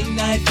on a late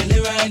night,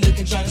 feeling right,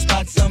 looking, trying to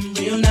spot something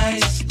real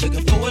nice.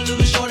 Looking for a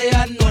little shorty,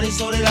 I know they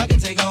so that I can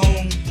take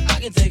home.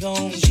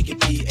 She could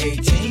be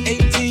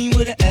 18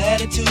 with an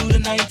attitude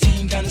of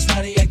 19, kinda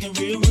snotty, acting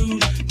real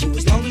rude. But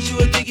as long as you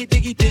a thick,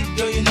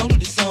 girl, you know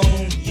the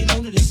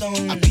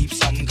song. I peep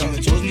something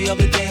coming towards me up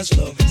the dance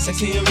floor.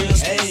 Sexy and real,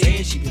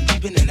 saying she been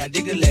peeping, and I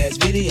dig the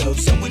last video.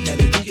 Someone that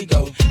we could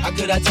go. How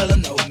could I tell her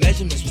no?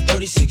 Measurements was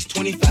 36,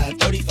 25,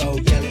 34.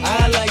 Yelling.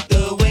 I like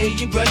the way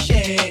you brush your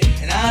hair,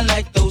 and I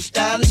like those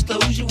stylish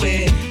clothes you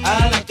wear.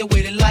 I like the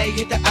way the light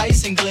hit the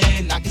ice and glare,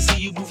 and I can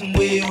see you moving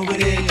way over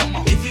there.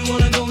 If you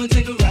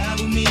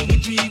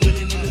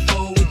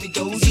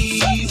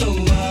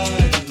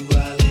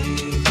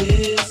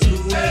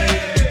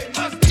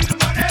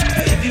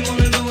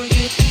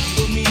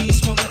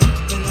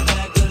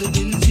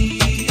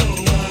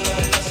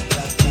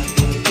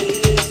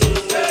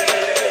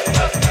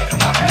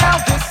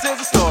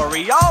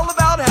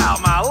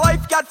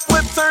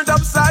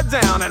upside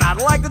down, and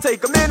I'd like to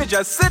take a minute,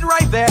 just sit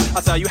right there.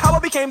 I'll tell you how I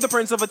became the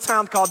prince of a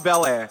town called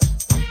Bel Air.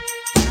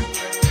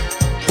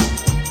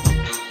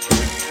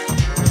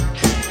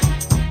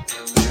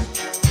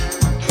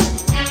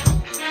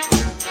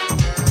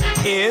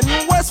 In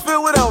West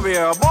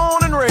Philadelphia,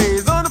 born and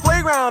raised, on the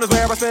playground is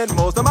where I spend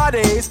most of my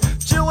days.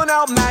 Chilling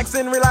out,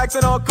 maxing,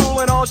 relaxing, all cool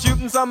and all,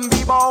 shooting some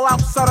b-ball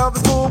outside of the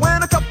school.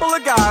 When a couple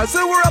of guys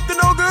who were up to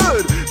no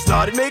good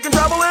started making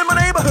trouble in my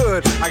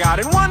neighborhood. I got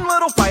in one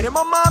little fight and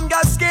my mom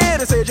got scared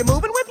and said, "You're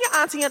moving with your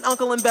auntie and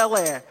uncle in Bel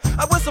Air."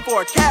 I whistled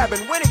for a cab,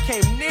 and when it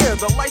came near,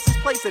 the license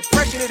plate said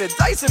fresh and it had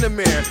dice in the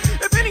mirror.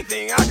 If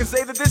anything, I could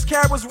say that this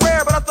cab was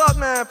rare, but I thought,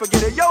 man,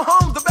 forget it, yo,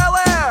 home's the Bel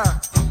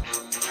Air.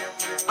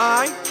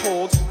 I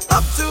pulled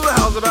up to the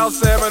house about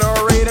 7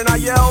 or 8, and I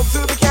yelled to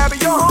the cabbie,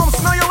 "Yo, home,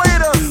 smell you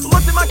later."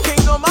 Looked at my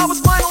kingdom, I was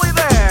finally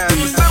there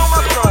to sit on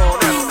my throne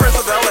as the Prince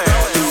of Bel Air.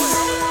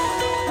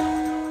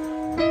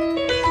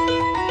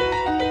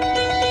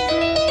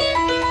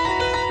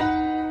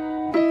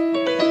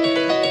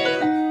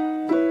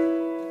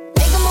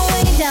 Making my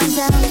way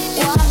downtown,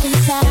 walking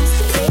fast,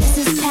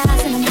 faces pass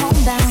and I'm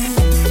homebound.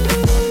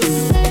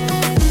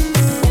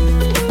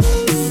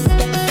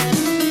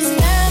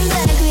 Staring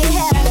blankly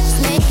ahead, just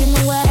making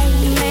my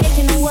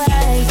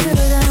way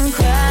through the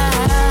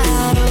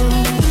crowd.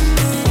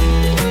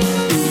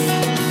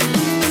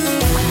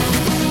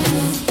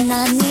 And I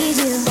need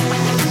you,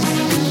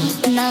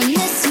 and I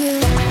miss you,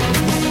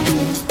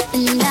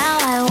 and now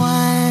I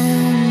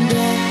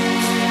wonder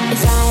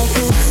if I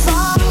could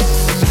fall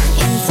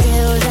into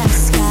the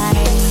sky.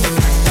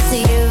 Do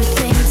you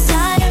think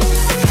time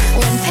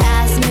would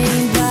pass me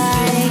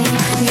by?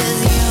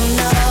 'Cause you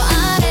know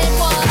I'd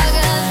walk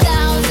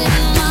 1,000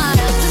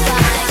 miles if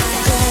I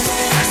could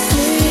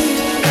sleep.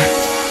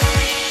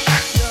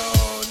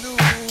 New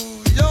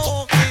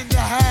York in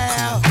the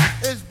house,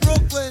 it's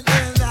Brooklyn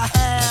in the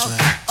house,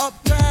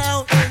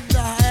 Uptown in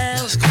the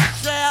house,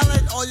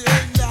 Charlotte, are you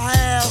in the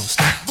house?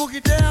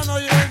 Boogie Down,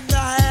 are you in the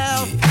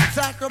house?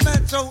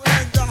 Sacramento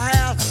in the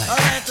house,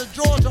 Atlanta,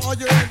 Georgia, are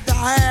you in the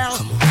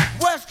house?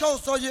 West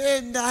Coast, are you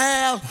in the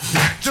house?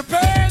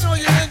 Japan, are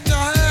you in the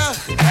house?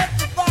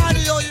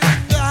 Everybody, are you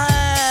in the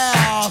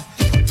house?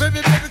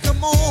 Baby, baby,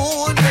 come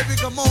on, baby,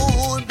 come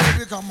on,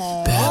 baby, come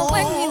on.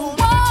 When you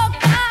walk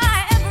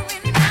by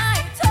every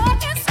night,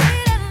 talking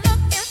sweet and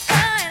looking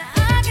fine,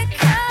 I get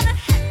kinda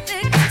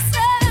hectic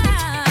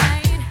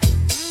inside.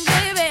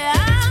 Baby,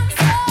 I'm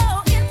so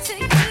into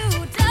you,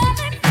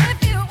 darling. If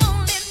you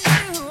only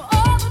knew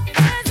all the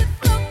things that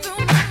flew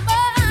through my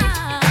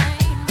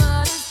mind,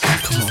 but it's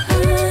just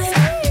sweet.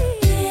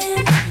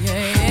 Yeah.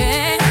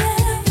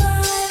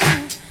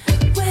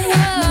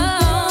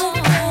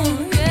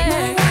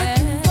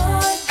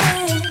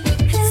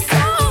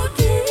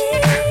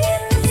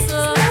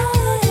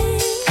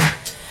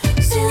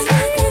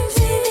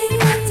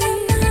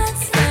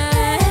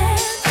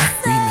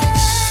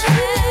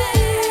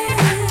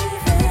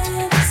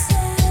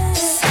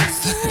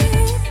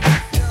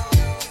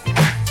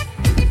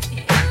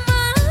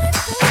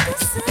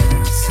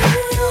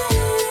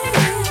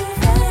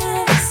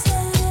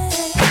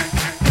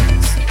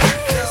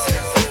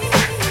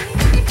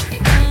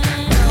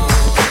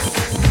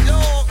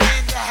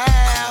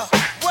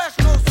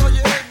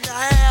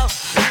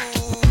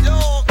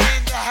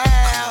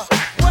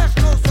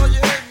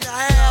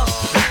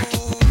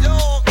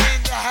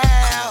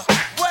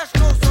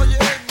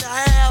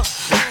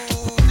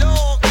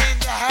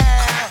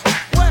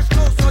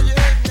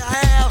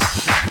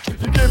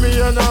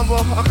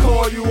 I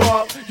call you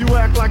up, you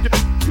act like you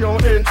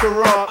don't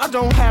interrupt. I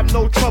don't have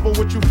no trouble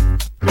with you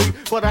me,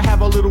 but I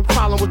have a little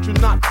problem with you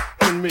not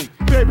me.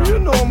 Baby, you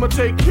know I'ma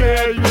take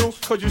care of you,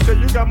 'cause you said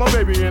you got my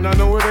baby and I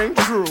know it ain't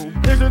true.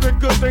 Is it a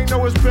good thing?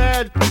 No, it's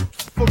bad.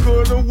 For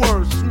good or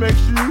worse,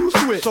 makes you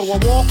switch. So I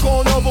walk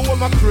on over with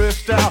my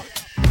crystal,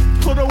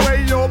 put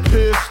away your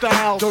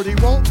pistol. Dirty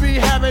won't be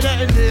having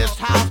it in this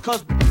house,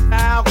 'cause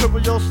I'll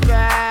cripple your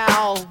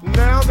style.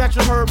 Now that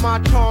you heard my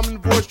charming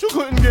voice, you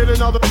couldn't get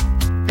another,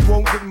 you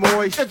won't get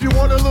moist. If you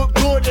wanna look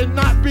good and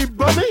not be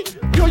bummy,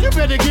 yo, you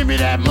better give me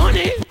that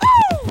money.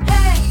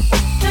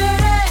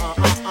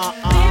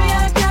 Baby,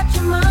 I got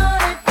your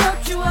money,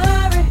 don't you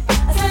worry.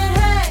 I said,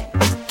 hey,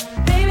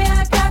 baby,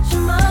 I got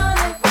your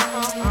money.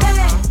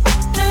 Hey,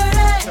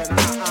 dirty,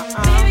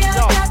 baby, I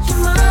got your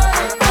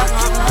money, don't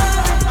you worry. I said,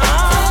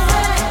 hey,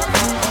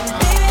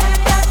 baby, I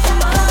got your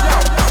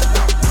money.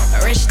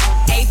 Rich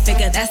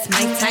 8-figure, that's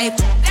my type.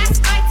 That's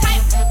my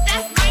type,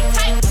 that's my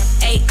type.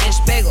 8-inch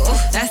bagel,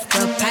 that's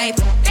the pipe.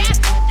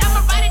 I'ma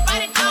ride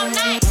it all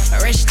night.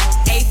 Rich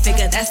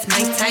 8-figure, that's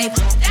my type.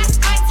 That's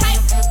my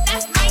type,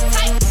 that's my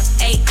type.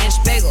 8-inch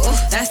bagel,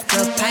 that's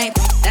the pipe.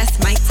 That's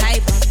my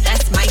type,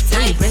 that's my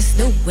type. New wrist,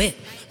 new whip,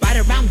 right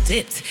around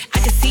dipped. I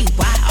can see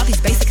why all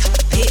these basic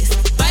pissed.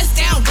 Bust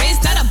down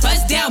wrist, not a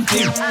bust down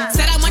bitch.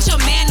 Said I want your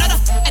man, not a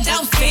I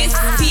don't fist.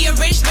 See a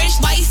rich,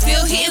 why he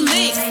still hitting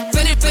licks?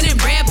 Feeling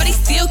red, but he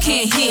still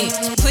can't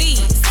hit.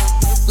 Please,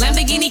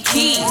 Lamborghini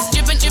keys,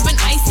 drippin'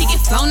 ice, he get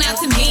flown out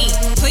to me.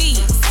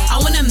 Please, I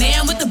want a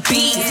man with the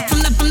beats.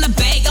 From the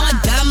bag, I'm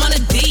a dime on a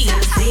D.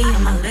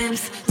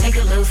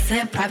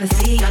 100%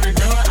 privacy on the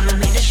door. I'ma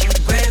make the shit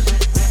grip.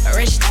 A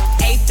rich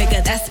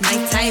 8-figure, that's my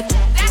type.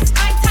 That's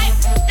my type.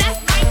 That's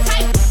my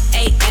type.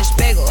 8-inch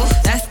bagel,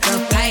 that's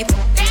the pipe.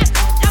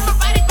 I'ma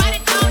ride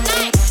it all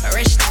night. A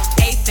rich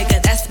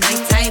 8-figure, that's my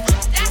type.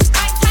 That's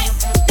my type.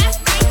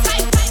 That's my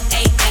type.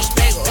 8-inch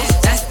bagel,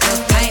 that's the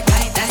pipe.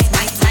 That's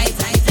my type.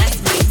 That's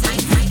my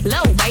type.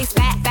 Low waist,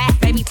 fat,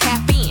 baby,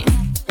 tap in.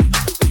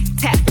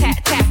 Tap, tap,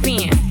 tap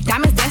in.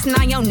 Diamonds dancing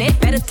on your neck,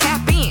 better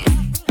tap in.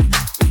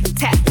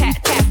 Tap, tap,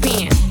 tap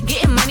in.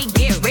 Getting money,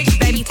 get rich,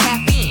 baby,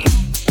 tap in.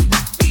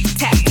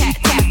 Tap, tap,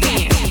 tap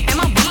in.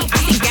 MOB, I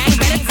see gang,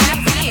 better tap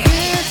in.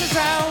 This is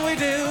how we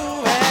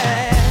do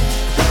it.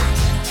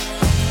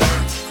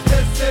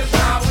 This is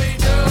how we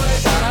do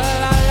it. La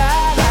la la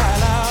la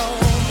la.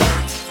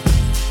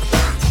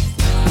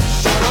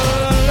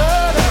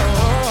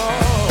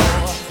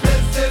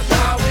 This is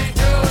how we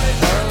do it.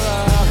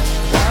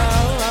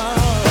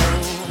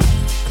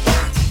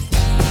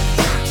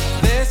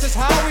 This is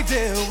how we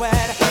do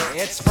it.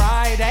 It's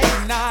Friday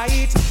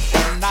night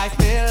and I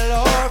feel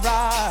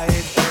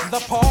alright. The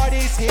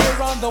party's here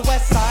on the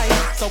west side,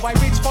 so I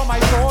reach for my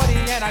 40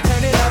 and I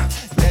turn it up.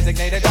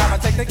 Designated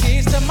driver, take the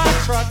keys to my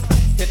truck.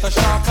 Hit the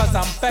shop cause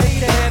I'm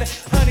faded.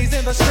 Honey's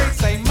in the streets,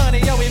 say money,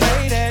 yo, we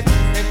made it.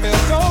 It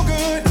feels so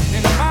good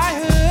in my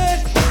hood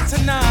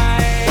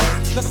tonight.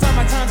 The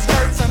summertime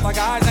skirts and the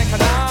guys ain't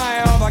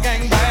canine. All the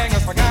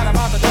gangbangers forgot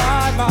about the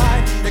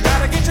drive-by. You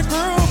gotta get your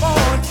groove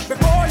on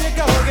before you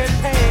go get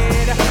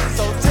paid.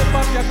 So tip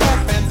up your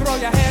cup and throw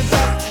your hands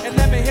up and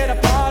let me hit a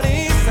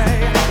party.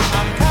 Say,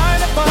 I'm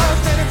kinda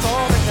buzzed and it's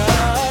all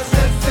because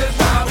this is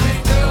how we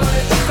do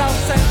it. South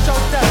Central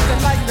does it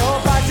like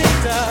nobody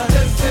does.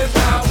 This is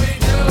how we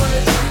do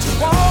it. To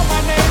all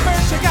my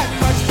neighbors, you got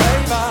much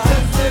flavor.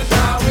 This is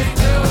how we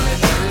do it.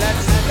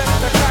 Let's flip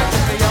the crack to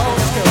the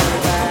old school.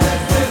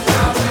 This is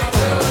how we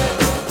do it.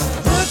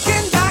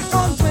 Looking back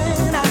on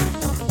when I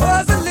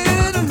was a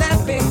little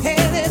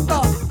nappy-headed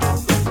boy.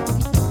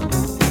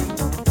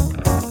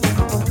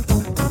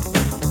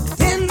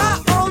 Then my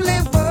only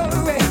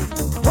worry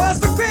was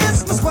for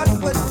Christmas what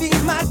would be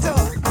my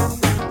toy.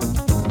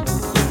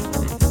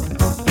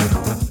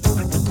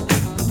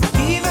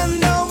 Even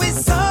though we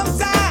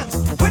sometimes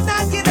would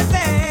not get a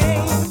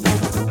thing,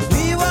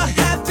 we were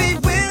happy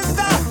with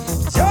the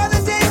joy the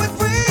day would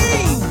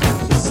bring.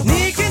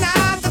 Sneaking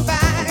out the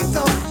back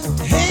door,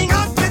 hang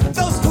out with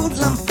those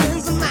hoodlum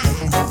friends of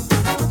mine.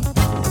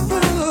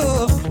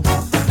 Ooh.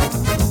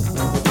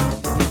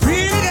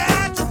 Really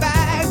at the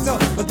back door,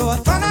 but though I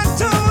thought I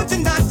told you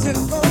not to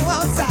go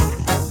outside.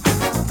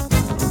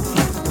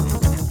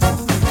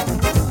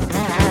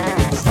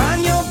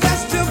 Trying your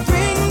best to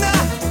bring the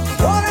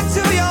water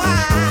to your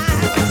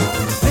eyes,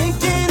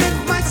 thinking it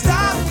might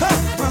stop her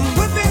from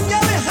whipping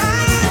you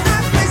behind. I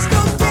miss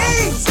those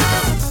days,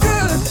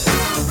 good.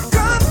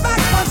 Come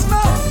back once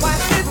more. Why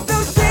did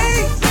those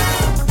days?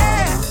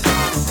 Yeah,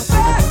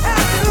 where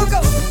have you go?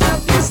 I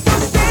miss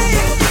those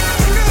days,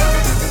 good.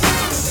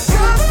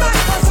 Come back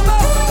once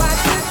more. Why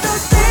did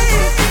those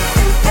days?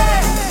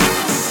 Yeah,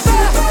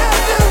 where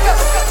have you go?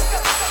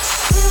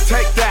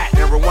 Take that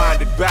and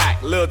rewind it back.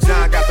 Lil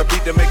Jon got the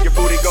beat to make your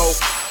booty go.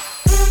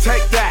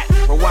 Take that,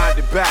 rewind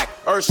it back.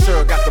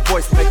 Usher got the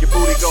voice to make your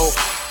booty go.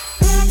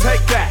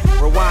 Take that,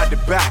 rewind it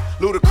back.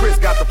 Ludacris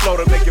got the flow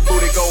to make your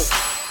booty go.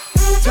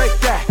 Take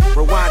that,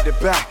 rewind it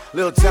back.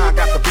 Lil Jon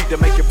got the beat to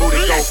make your booty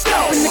go.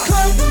 In the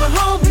club with my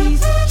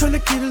homies,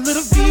 tryna get a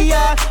little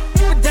VI,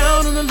 but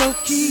down on the low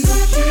key.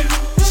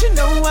 She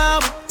know how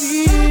it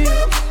feels.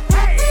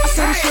 I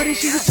saw the shorty,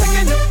 she was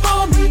checking up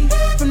for me.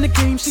 From the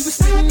game, she was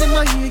sitting in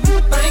my ear. You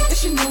would think that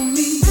she knew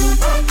me.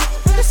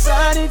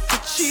 Decided to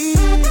cheat.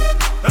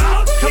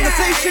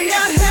 Conversation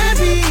got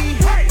heavy.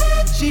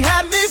 She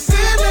had me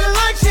feeling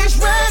like she's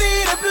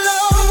ready to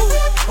blow.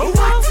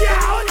 Watch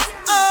out!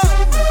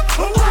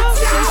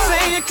 She's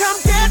saying, come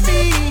get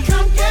me.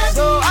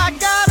 So I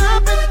got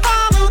up and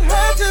followed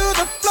her to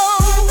the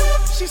floor.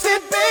 She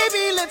said,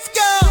 baby, let's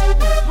go.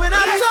 When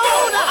I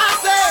told her, I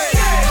said,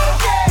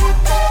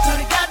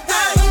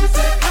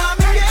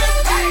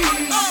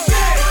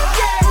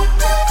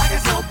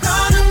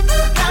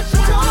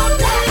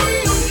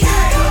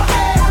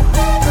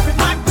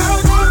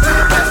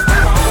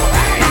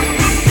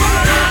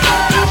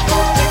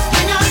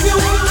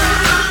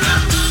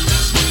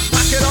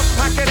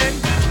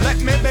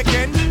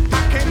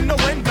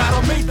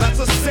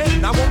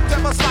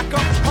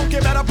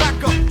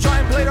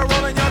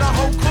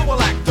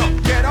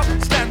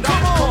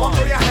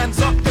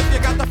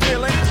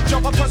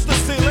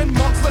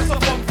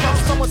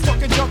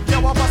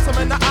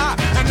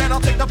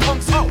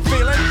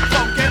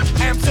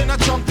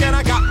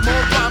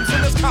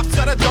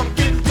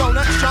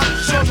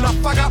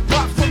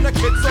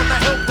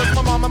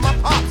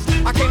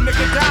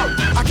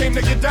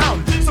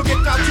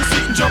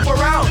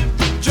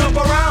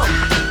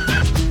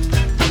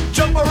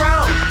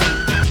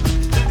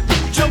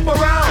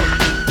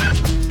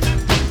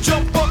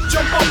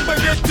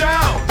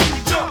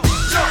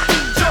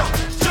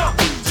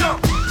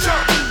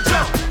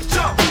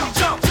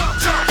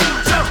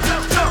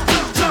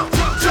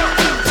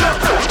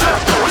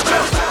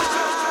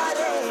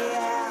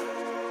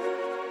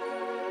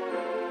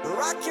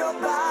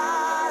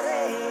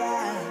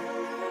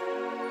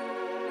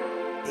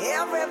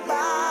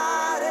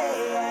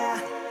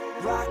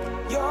 rock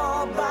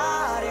your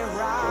body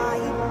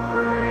right.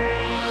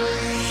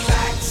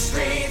 Back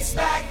streets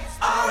back,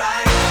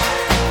 alright.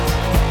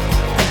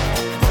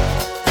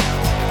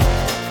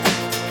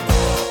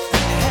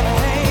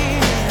 Hey,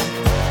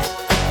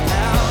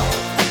 now,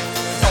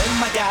 oh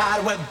my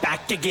God, we're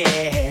back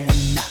again.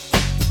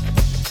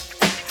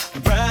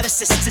 Brothers,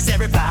 sisters,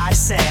 everybody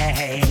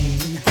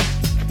sing.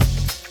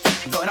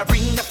 Gonna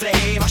bring the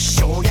flame, I'll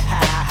show you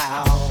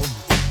how.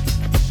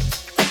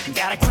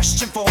 Got a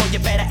question for you,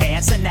 better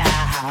answer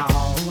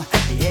now.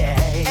 Yeah.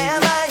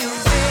 Am I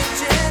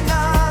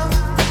original?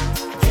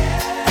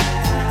 Yeah.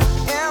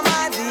 Am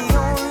I the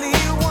only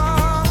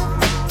one?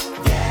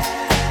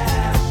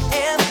 Yeah.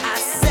 Am I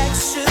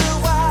sexual?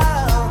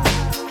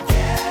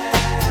 Yeah.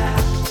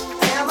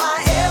 Am I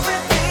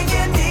everything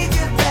you need?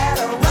 You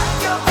better rock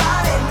your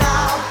body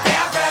now.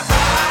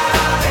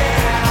 Everybody,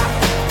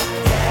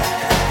 yeah.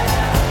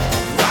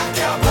 Rock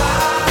your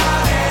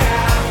body,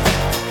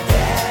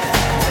 yeah.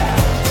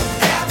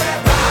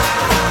 Everybody,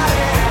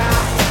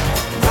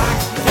 rock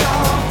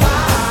your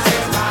body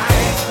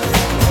right.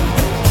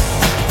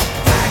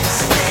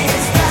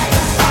 Backstreet's back,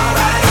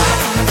 alright.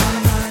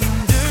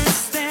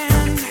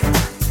 Understand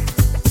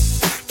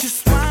just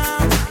why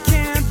we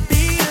can't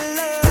be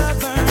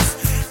lovers.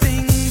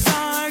 Things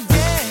are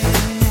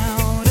getting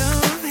out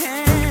of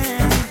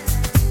hand.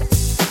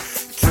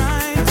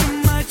 Try too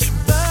much,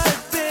 but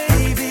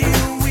baby,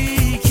 we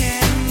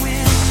can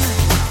win.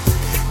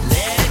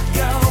 Let it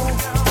go.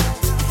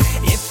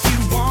 If you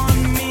want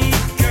me,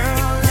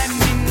 girl, let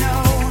me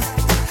know.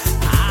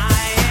 I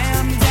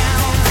am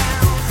down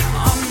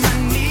on my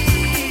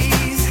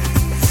knees.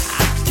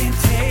 I can't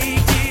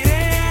take it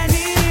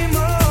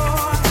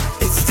anymore.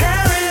 It's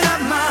tearing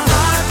up my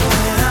heart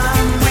when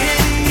I'm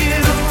with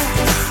you.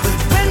 But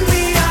when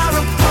we are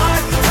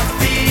apart, I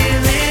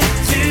feel it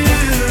too.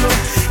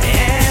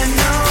 And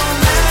no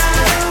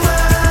matter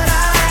what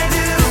I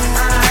do,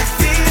 I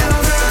feel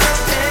the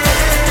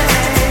pain.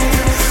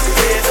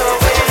 With or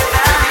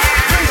without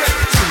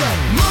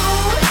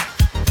moon.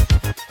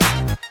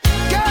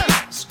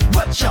 Girls,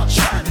 what y'all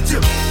trying to do?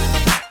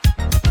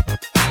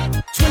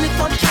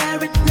 24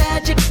 karat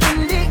magic in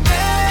the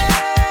air.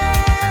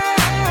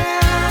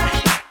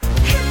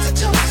 Head to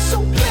toe so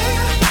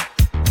clear.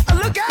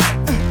 Look out.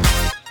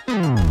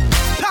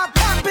 Pop,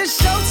 pop, it's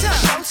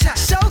showtime. Showtime.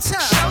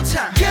 Showtime.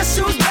 Showtime. Guess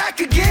who's back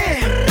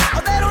again?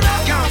 Oh, they don't know.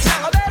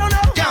 Downtown. Oh, they don't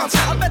know.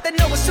 Downtown. I bet they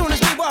know as soon as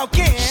we walk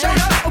in. Show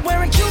up. I'm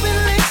wearing Cuban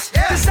links.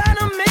 Yeah.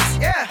 Designer mix.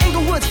 Yeah.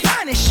 Inglewood's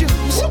finest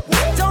shoes.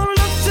 Don't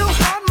look too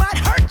hard, might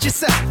hurt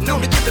yourself.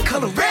 Known to give the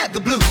color red the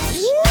blues.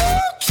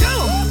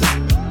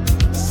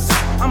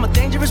 I'm a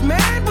dangerous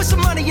man with some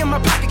money in my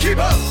pocket. Keep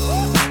up.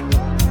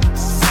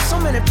 So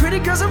many pretty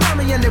girls around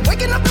me and they're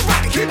waking up the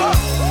rocket. Keep up.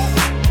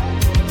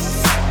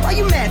 Why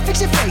you mad? Fix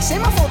your face.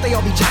 Ain't my fault they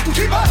all be jacking.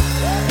 Keep up.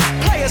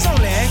 Players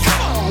only.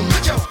 Come on,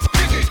 put your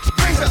pinky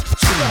rings up to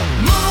the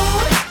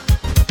moon.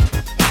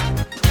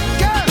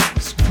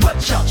 Girls, what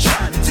y'all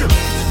trying to do?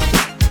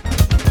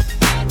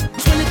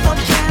 24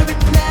 karat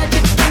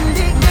magic in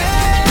the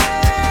air.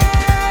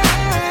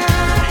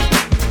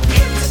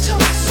 Head to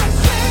toe so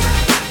clear.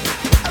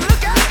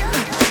 Look out.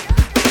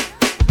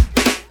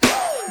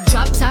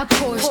 Drop top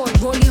Porsche,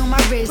 rollie on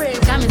my wrist,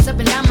 diamonds up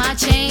and down my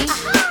chain.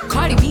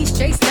 Cardi B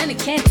straight stunning,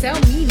 can't tell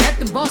me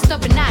nothing. Bossed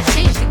up and I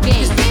changed the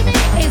game.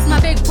 It's my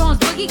big bronze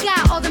boogie,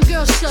 got all them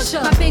girls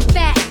shook. My big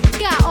fat,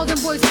 got all them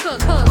boys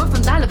cooked. Went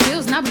from dollar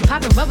bills, now we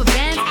popping rubber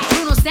bands.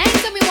 Bruno sang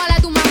to me while I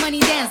do my money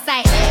dance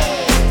like,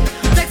 hey.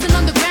 Flexing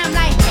on the ground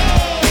like,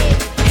 hey.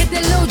 Hit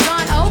the Lil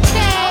Jon,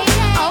 okay,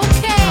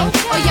 okay.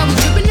 Oh yeah, we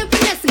dripping and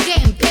finesse and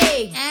getting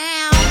paid.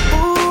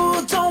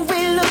 Ooh, don't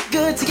we look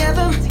good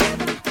together?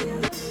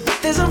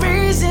 There's a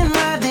reason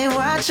why they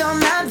watch all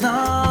night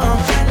long.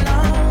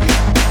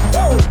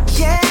 Woo!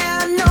 Yeah,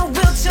 I know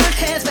we'll turn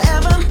heads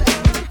forever.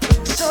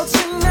 So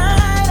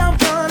tonight I'm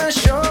gonna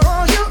show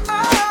you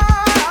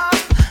off.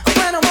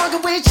 When I'm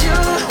walking with you,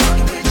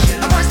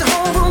 I watch the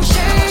whole room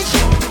change.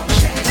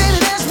 Baby,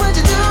 that's what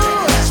you do.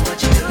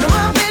 No,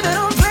 my baby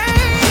don't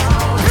play.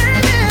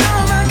 Blaming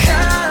on my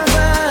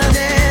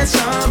confidence,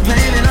 I'm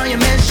blaming on your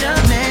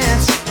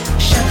measurements.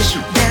 Shut the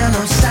shit down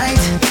on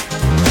sight.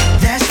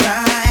 That's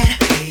right.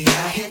 We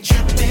out here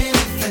dripping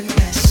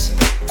finesse.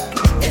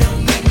 It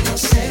don't make no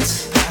sense.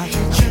 Out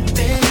here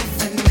dripping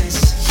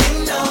finesse. You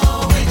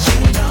know it, you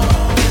know.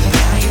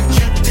 Out here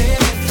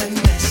dripping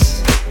finesse.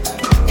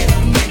 It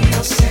don't make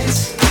no sense.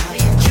 Out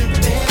here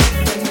dripping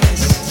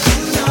finesse. You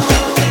know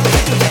it.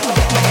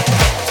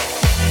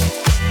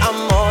 I'm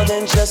more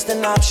than just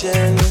an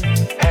option.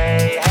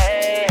 Hey,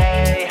 hey,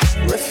 hey.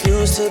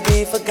 Refuse to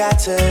be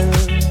forgotten.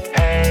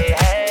 Hey,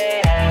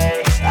 hey,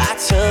 hey. I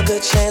took a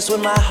chance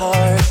with my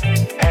heart.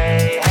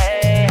 Hey,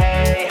 hey,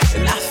 hey.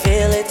 And I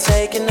feel it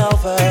taking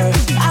over.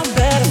 I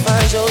better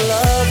find your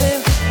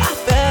loving. I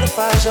better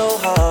find your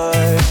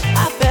heart.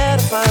 I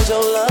better find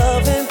your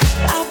loving.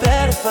 I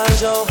better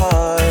find your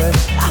heart.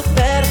 I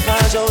better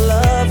find your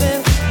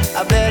loving.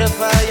 I better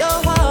find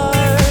your heart.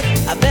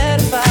 I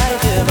better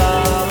find you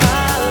all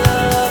my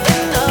love.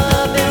 And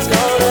nothing's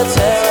gonna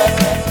tear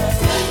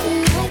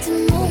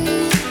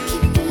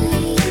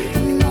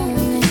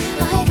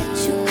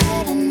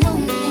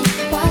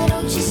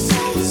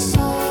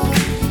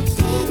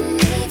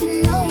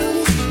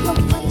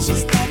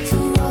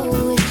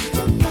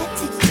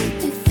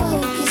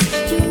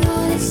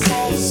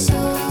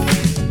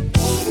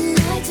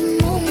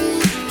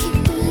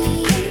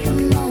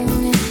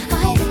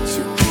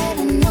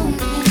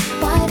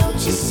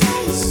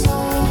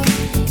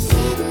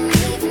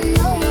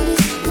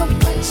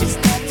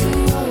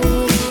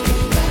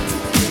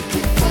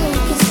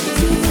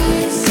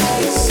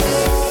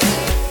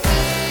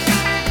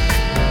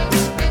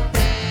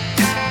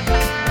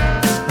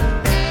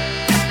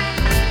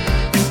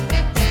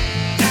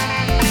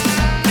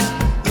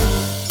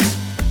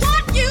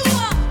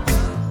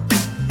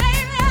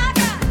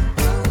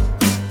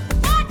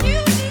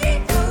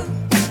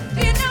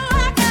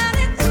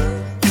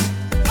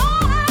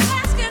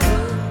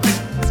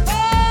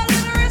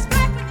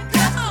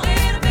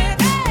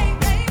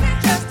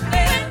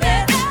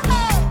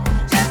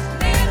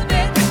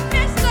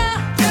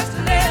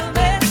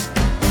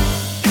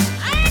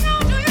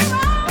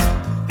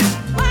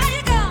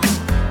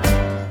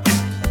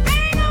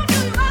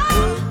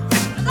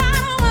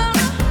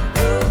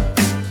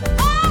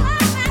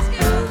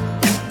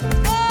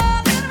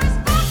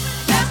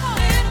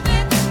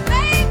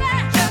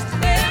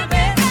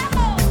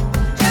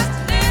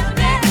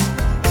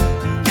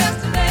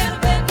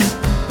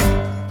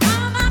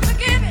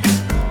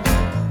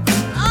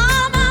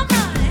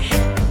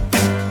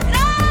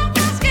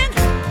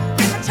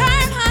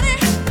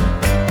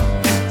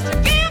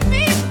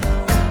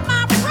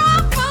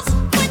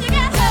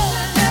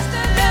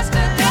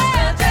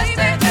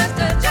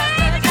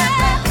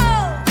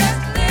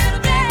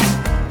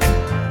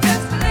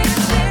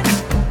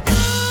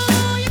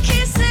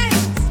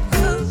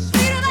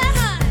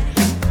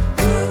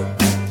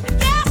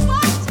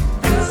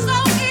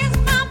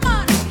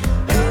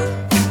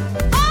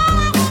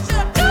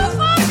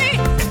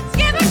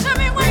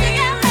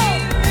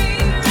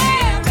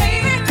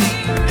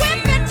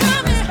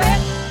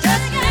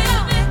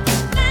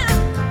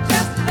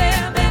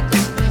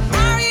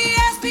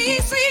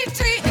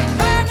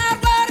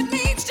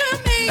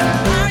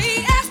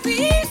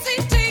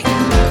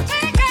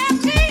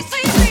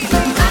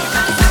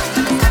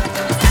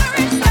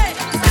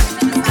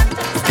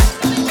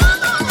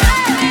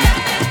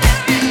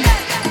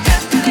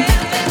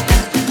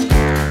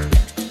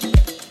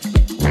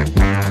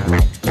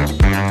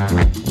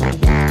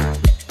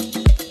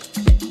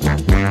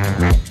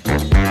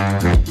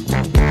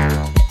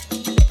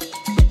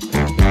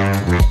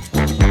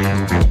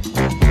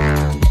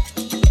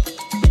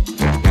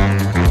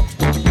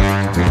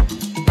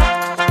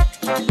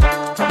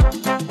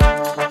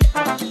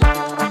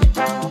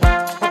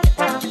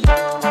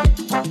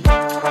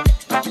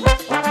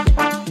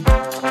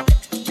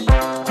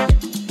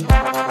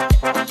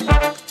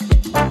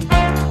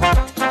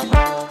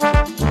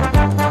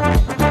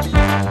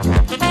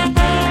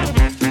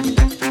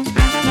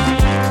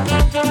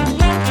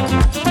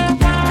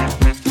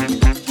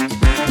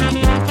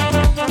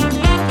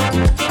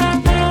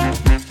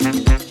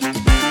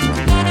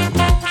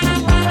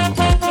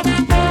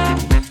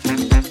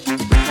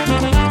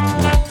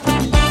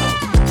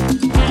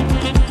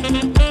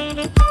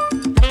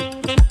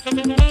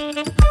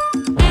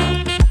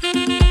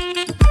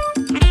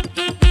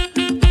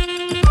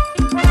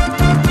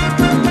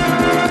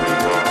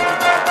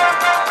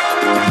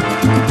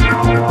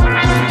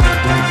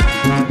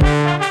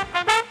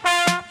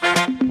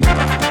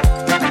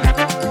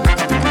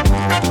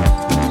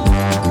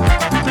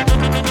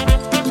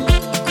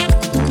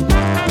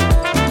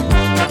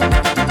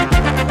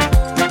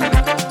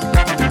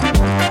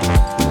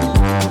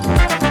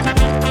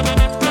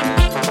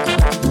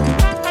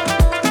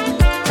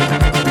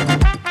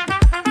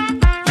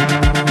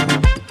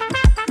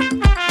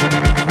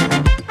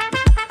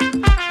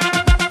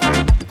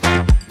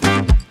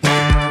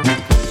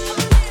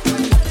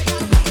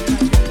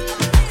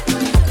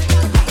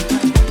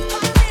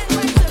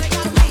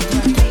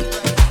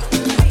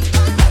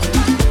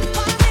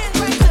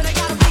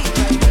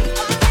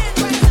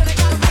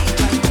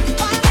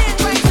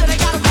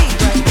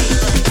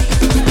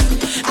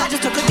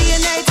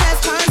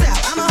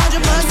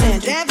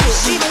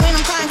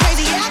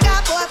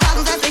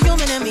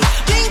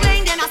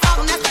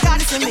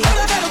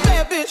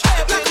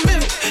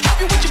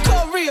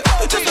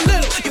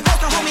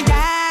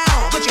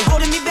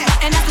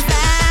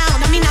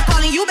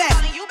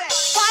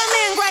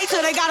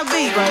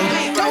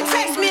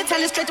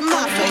straight to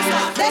my face.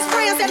 Best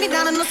friend sat me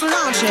down in the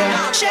salon chair.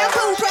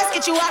 Shampoo press,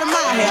 get you out of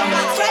my hair.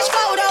 Fresh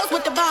photos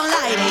with the bomb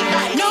lighting.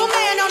 No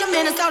man on the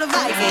Minnesota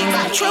Vikings.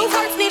 True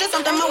hurts needed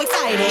something more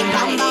exciting.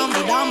 Bum bum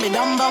be dum be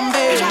dum bum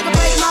be. Try to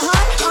break my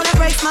heart, oh that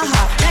breaks my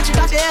heart. That you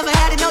thought you ever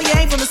had it, no you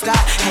ain't from the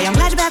start. Hey, I'm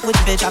glad you're back with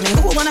the bitch. I mean,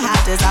 who would wanna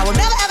have this? I will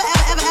never ever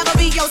ever ever ever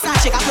be your side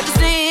chick. I put the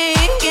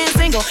sting in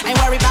single, ain't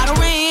worried about a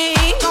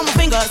ring on my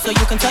finger, so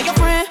you can tell your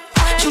friend.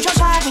 Shoot your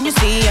shot when you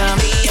see him.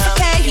 It's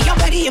okay, he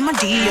already in my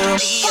DM.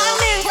 Find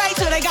men right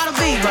till they gotta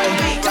be right.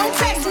 Don't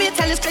text me,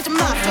 tell it straight to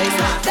my face.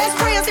 Best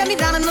friend sat me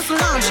down in the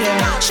salon chair.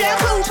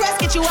 Shampoo press,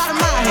 get you out of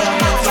my hair.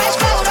 Fresh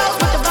photos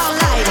with the bomb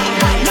lighting.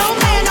 No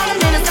man on the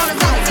Minnesota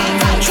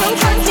Vikings. True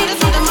friends need to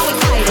see them more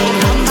exciting.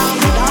 Dum dum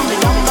dum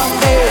dum dum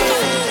dum.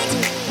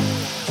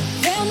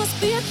 There must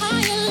be a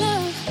higher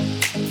love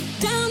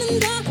down in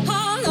the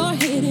heart or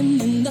hidden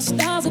in the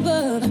stars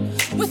above.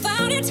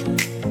 Without it,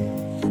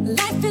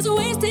 life is a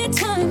wasted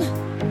time.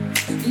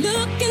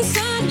 Look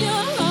inside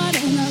your heart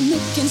and I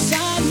look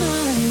inside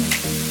mine.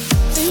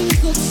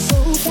 Things look so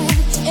bad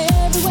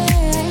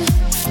everywhere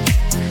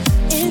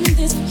in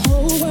this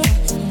whole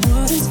world.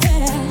 What is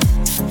fair?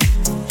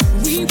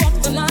 We walk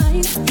the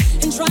line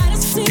and try to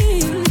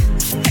see,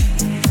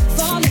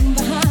 falling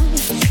behind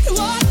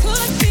what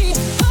could be.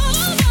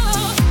 Oh no,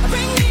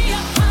 bring me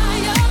a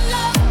higher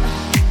love.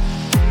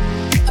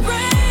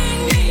 Bring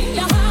me a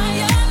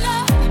higher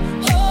love.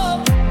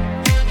 Oh.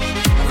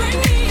 Bring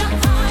me a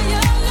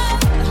higher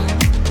love.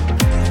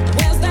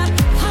 Where's that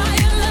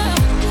higher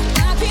love?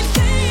 I keep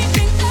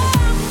thinking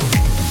of.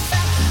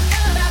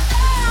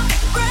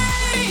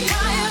 Bring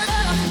higher love. Bring higher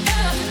love.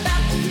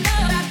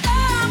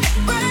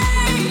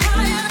 Bring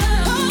higher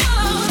love.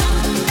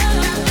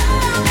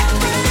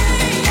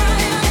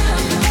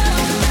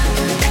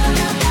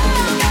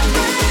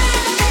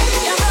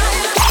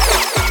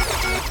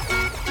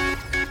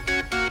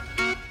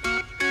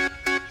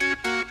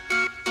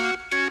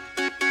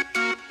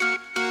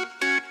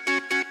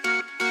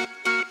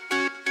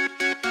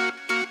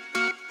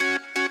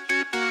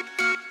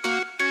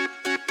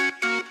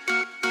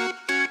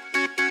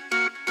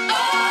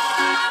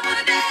 I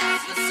wanna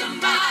dance with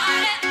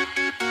somebody.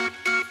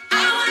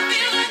 I wanna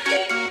feel a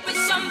deep with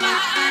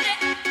somebody.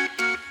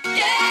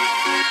 Yeah,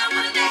 I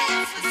wanna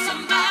dance with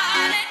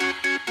somebody.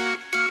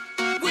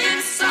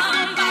 With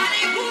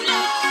somebody who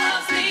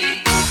loves me.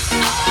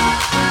 Oh,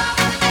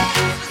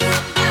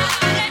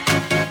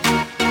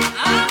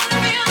 I wanna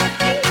feel a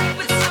deep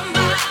with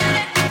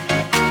somebody.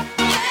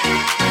 Yeah,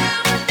 I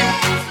wanna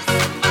dance with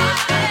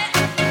somebody.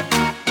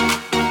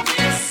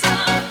 With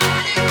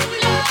somebody who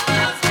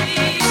loves me.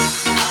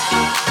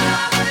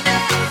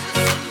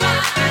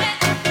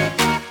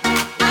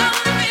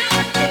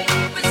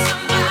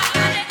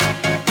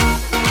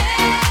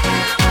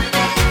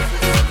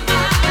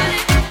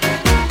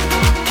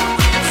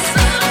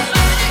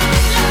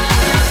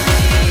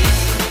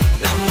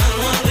 La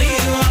mano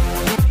arriba,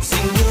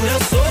 cintura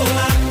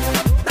sola,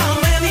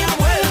 dame media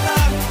vuelta,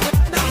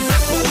 danza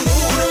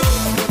duro,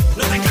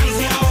 no te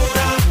canses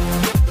ahora,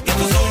 que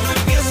esto solo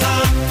empieza,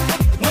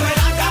 mueve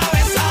la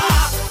cabeza.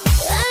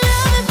 I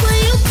love it when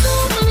you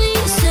call me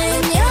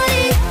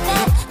señorita.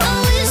 I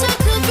wish I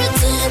could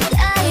pretend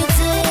I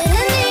didn't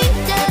need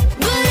that,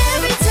 but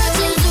every time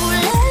you do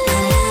la la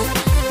la,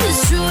 it's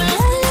true la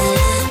la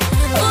la.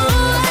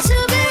 Oh, I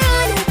should be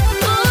running.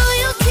 Oh,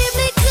 you keep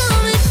me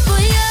coming for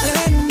you.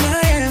 In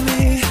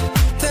Miami,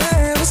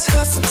 there was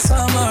hot some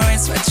summer rain,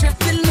 sweat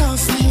dripping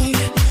off me.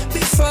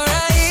 Before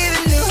I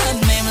even knew her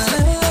name, la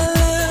la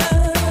la.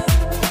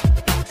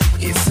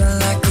 You felt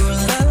like ooh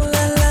la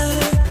la la,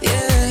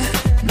 yeah,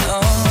 no.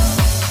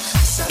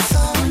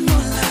 Sapphire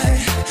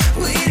moonlight,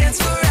 we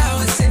danced for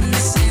hours in the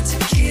same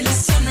tequila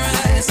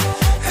sunrise.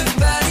 Her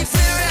body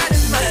fit right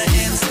in my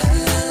hands, la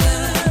la la.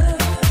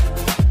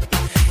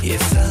 You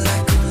felt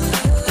like ooh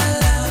la la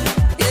la,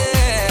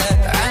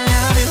 yeah. I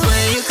love it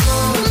when you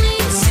call me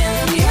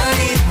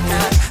señorita.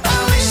 I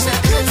wish I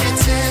could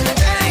pretend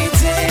I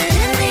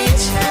didn't need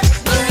you,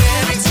 but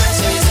every time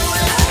you do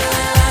la la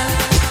la,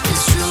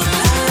 it's true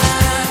la la la.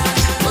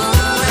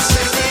 Oh, I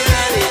should be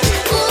running.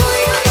 Oh,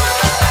 you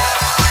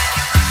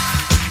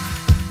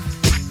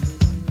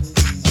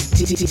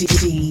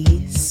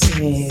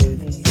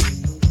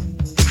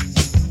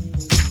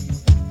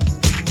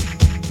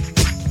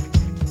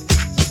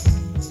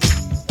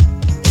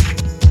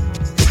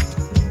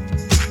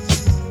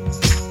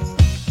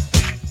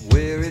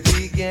Where it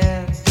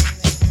began,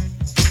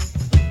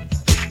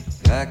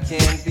 I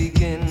can't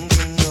begin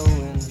to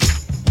knowing,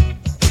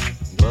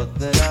 but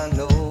then I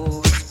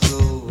know it's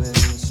growing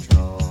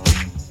strong.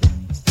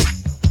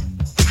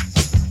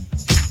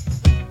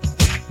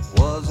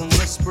 Wasn't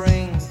the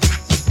spring,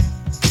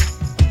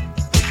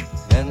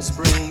 and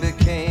spring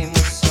became the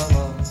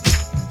summer.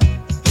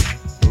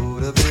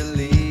 Who'd have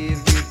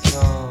believed you'd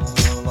come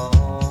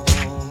along?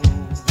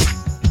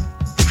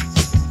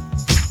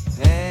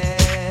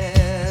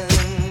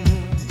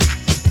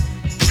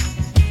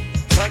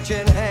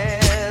 Touching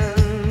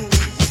hands,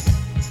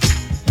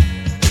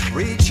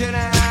 reaching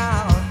out.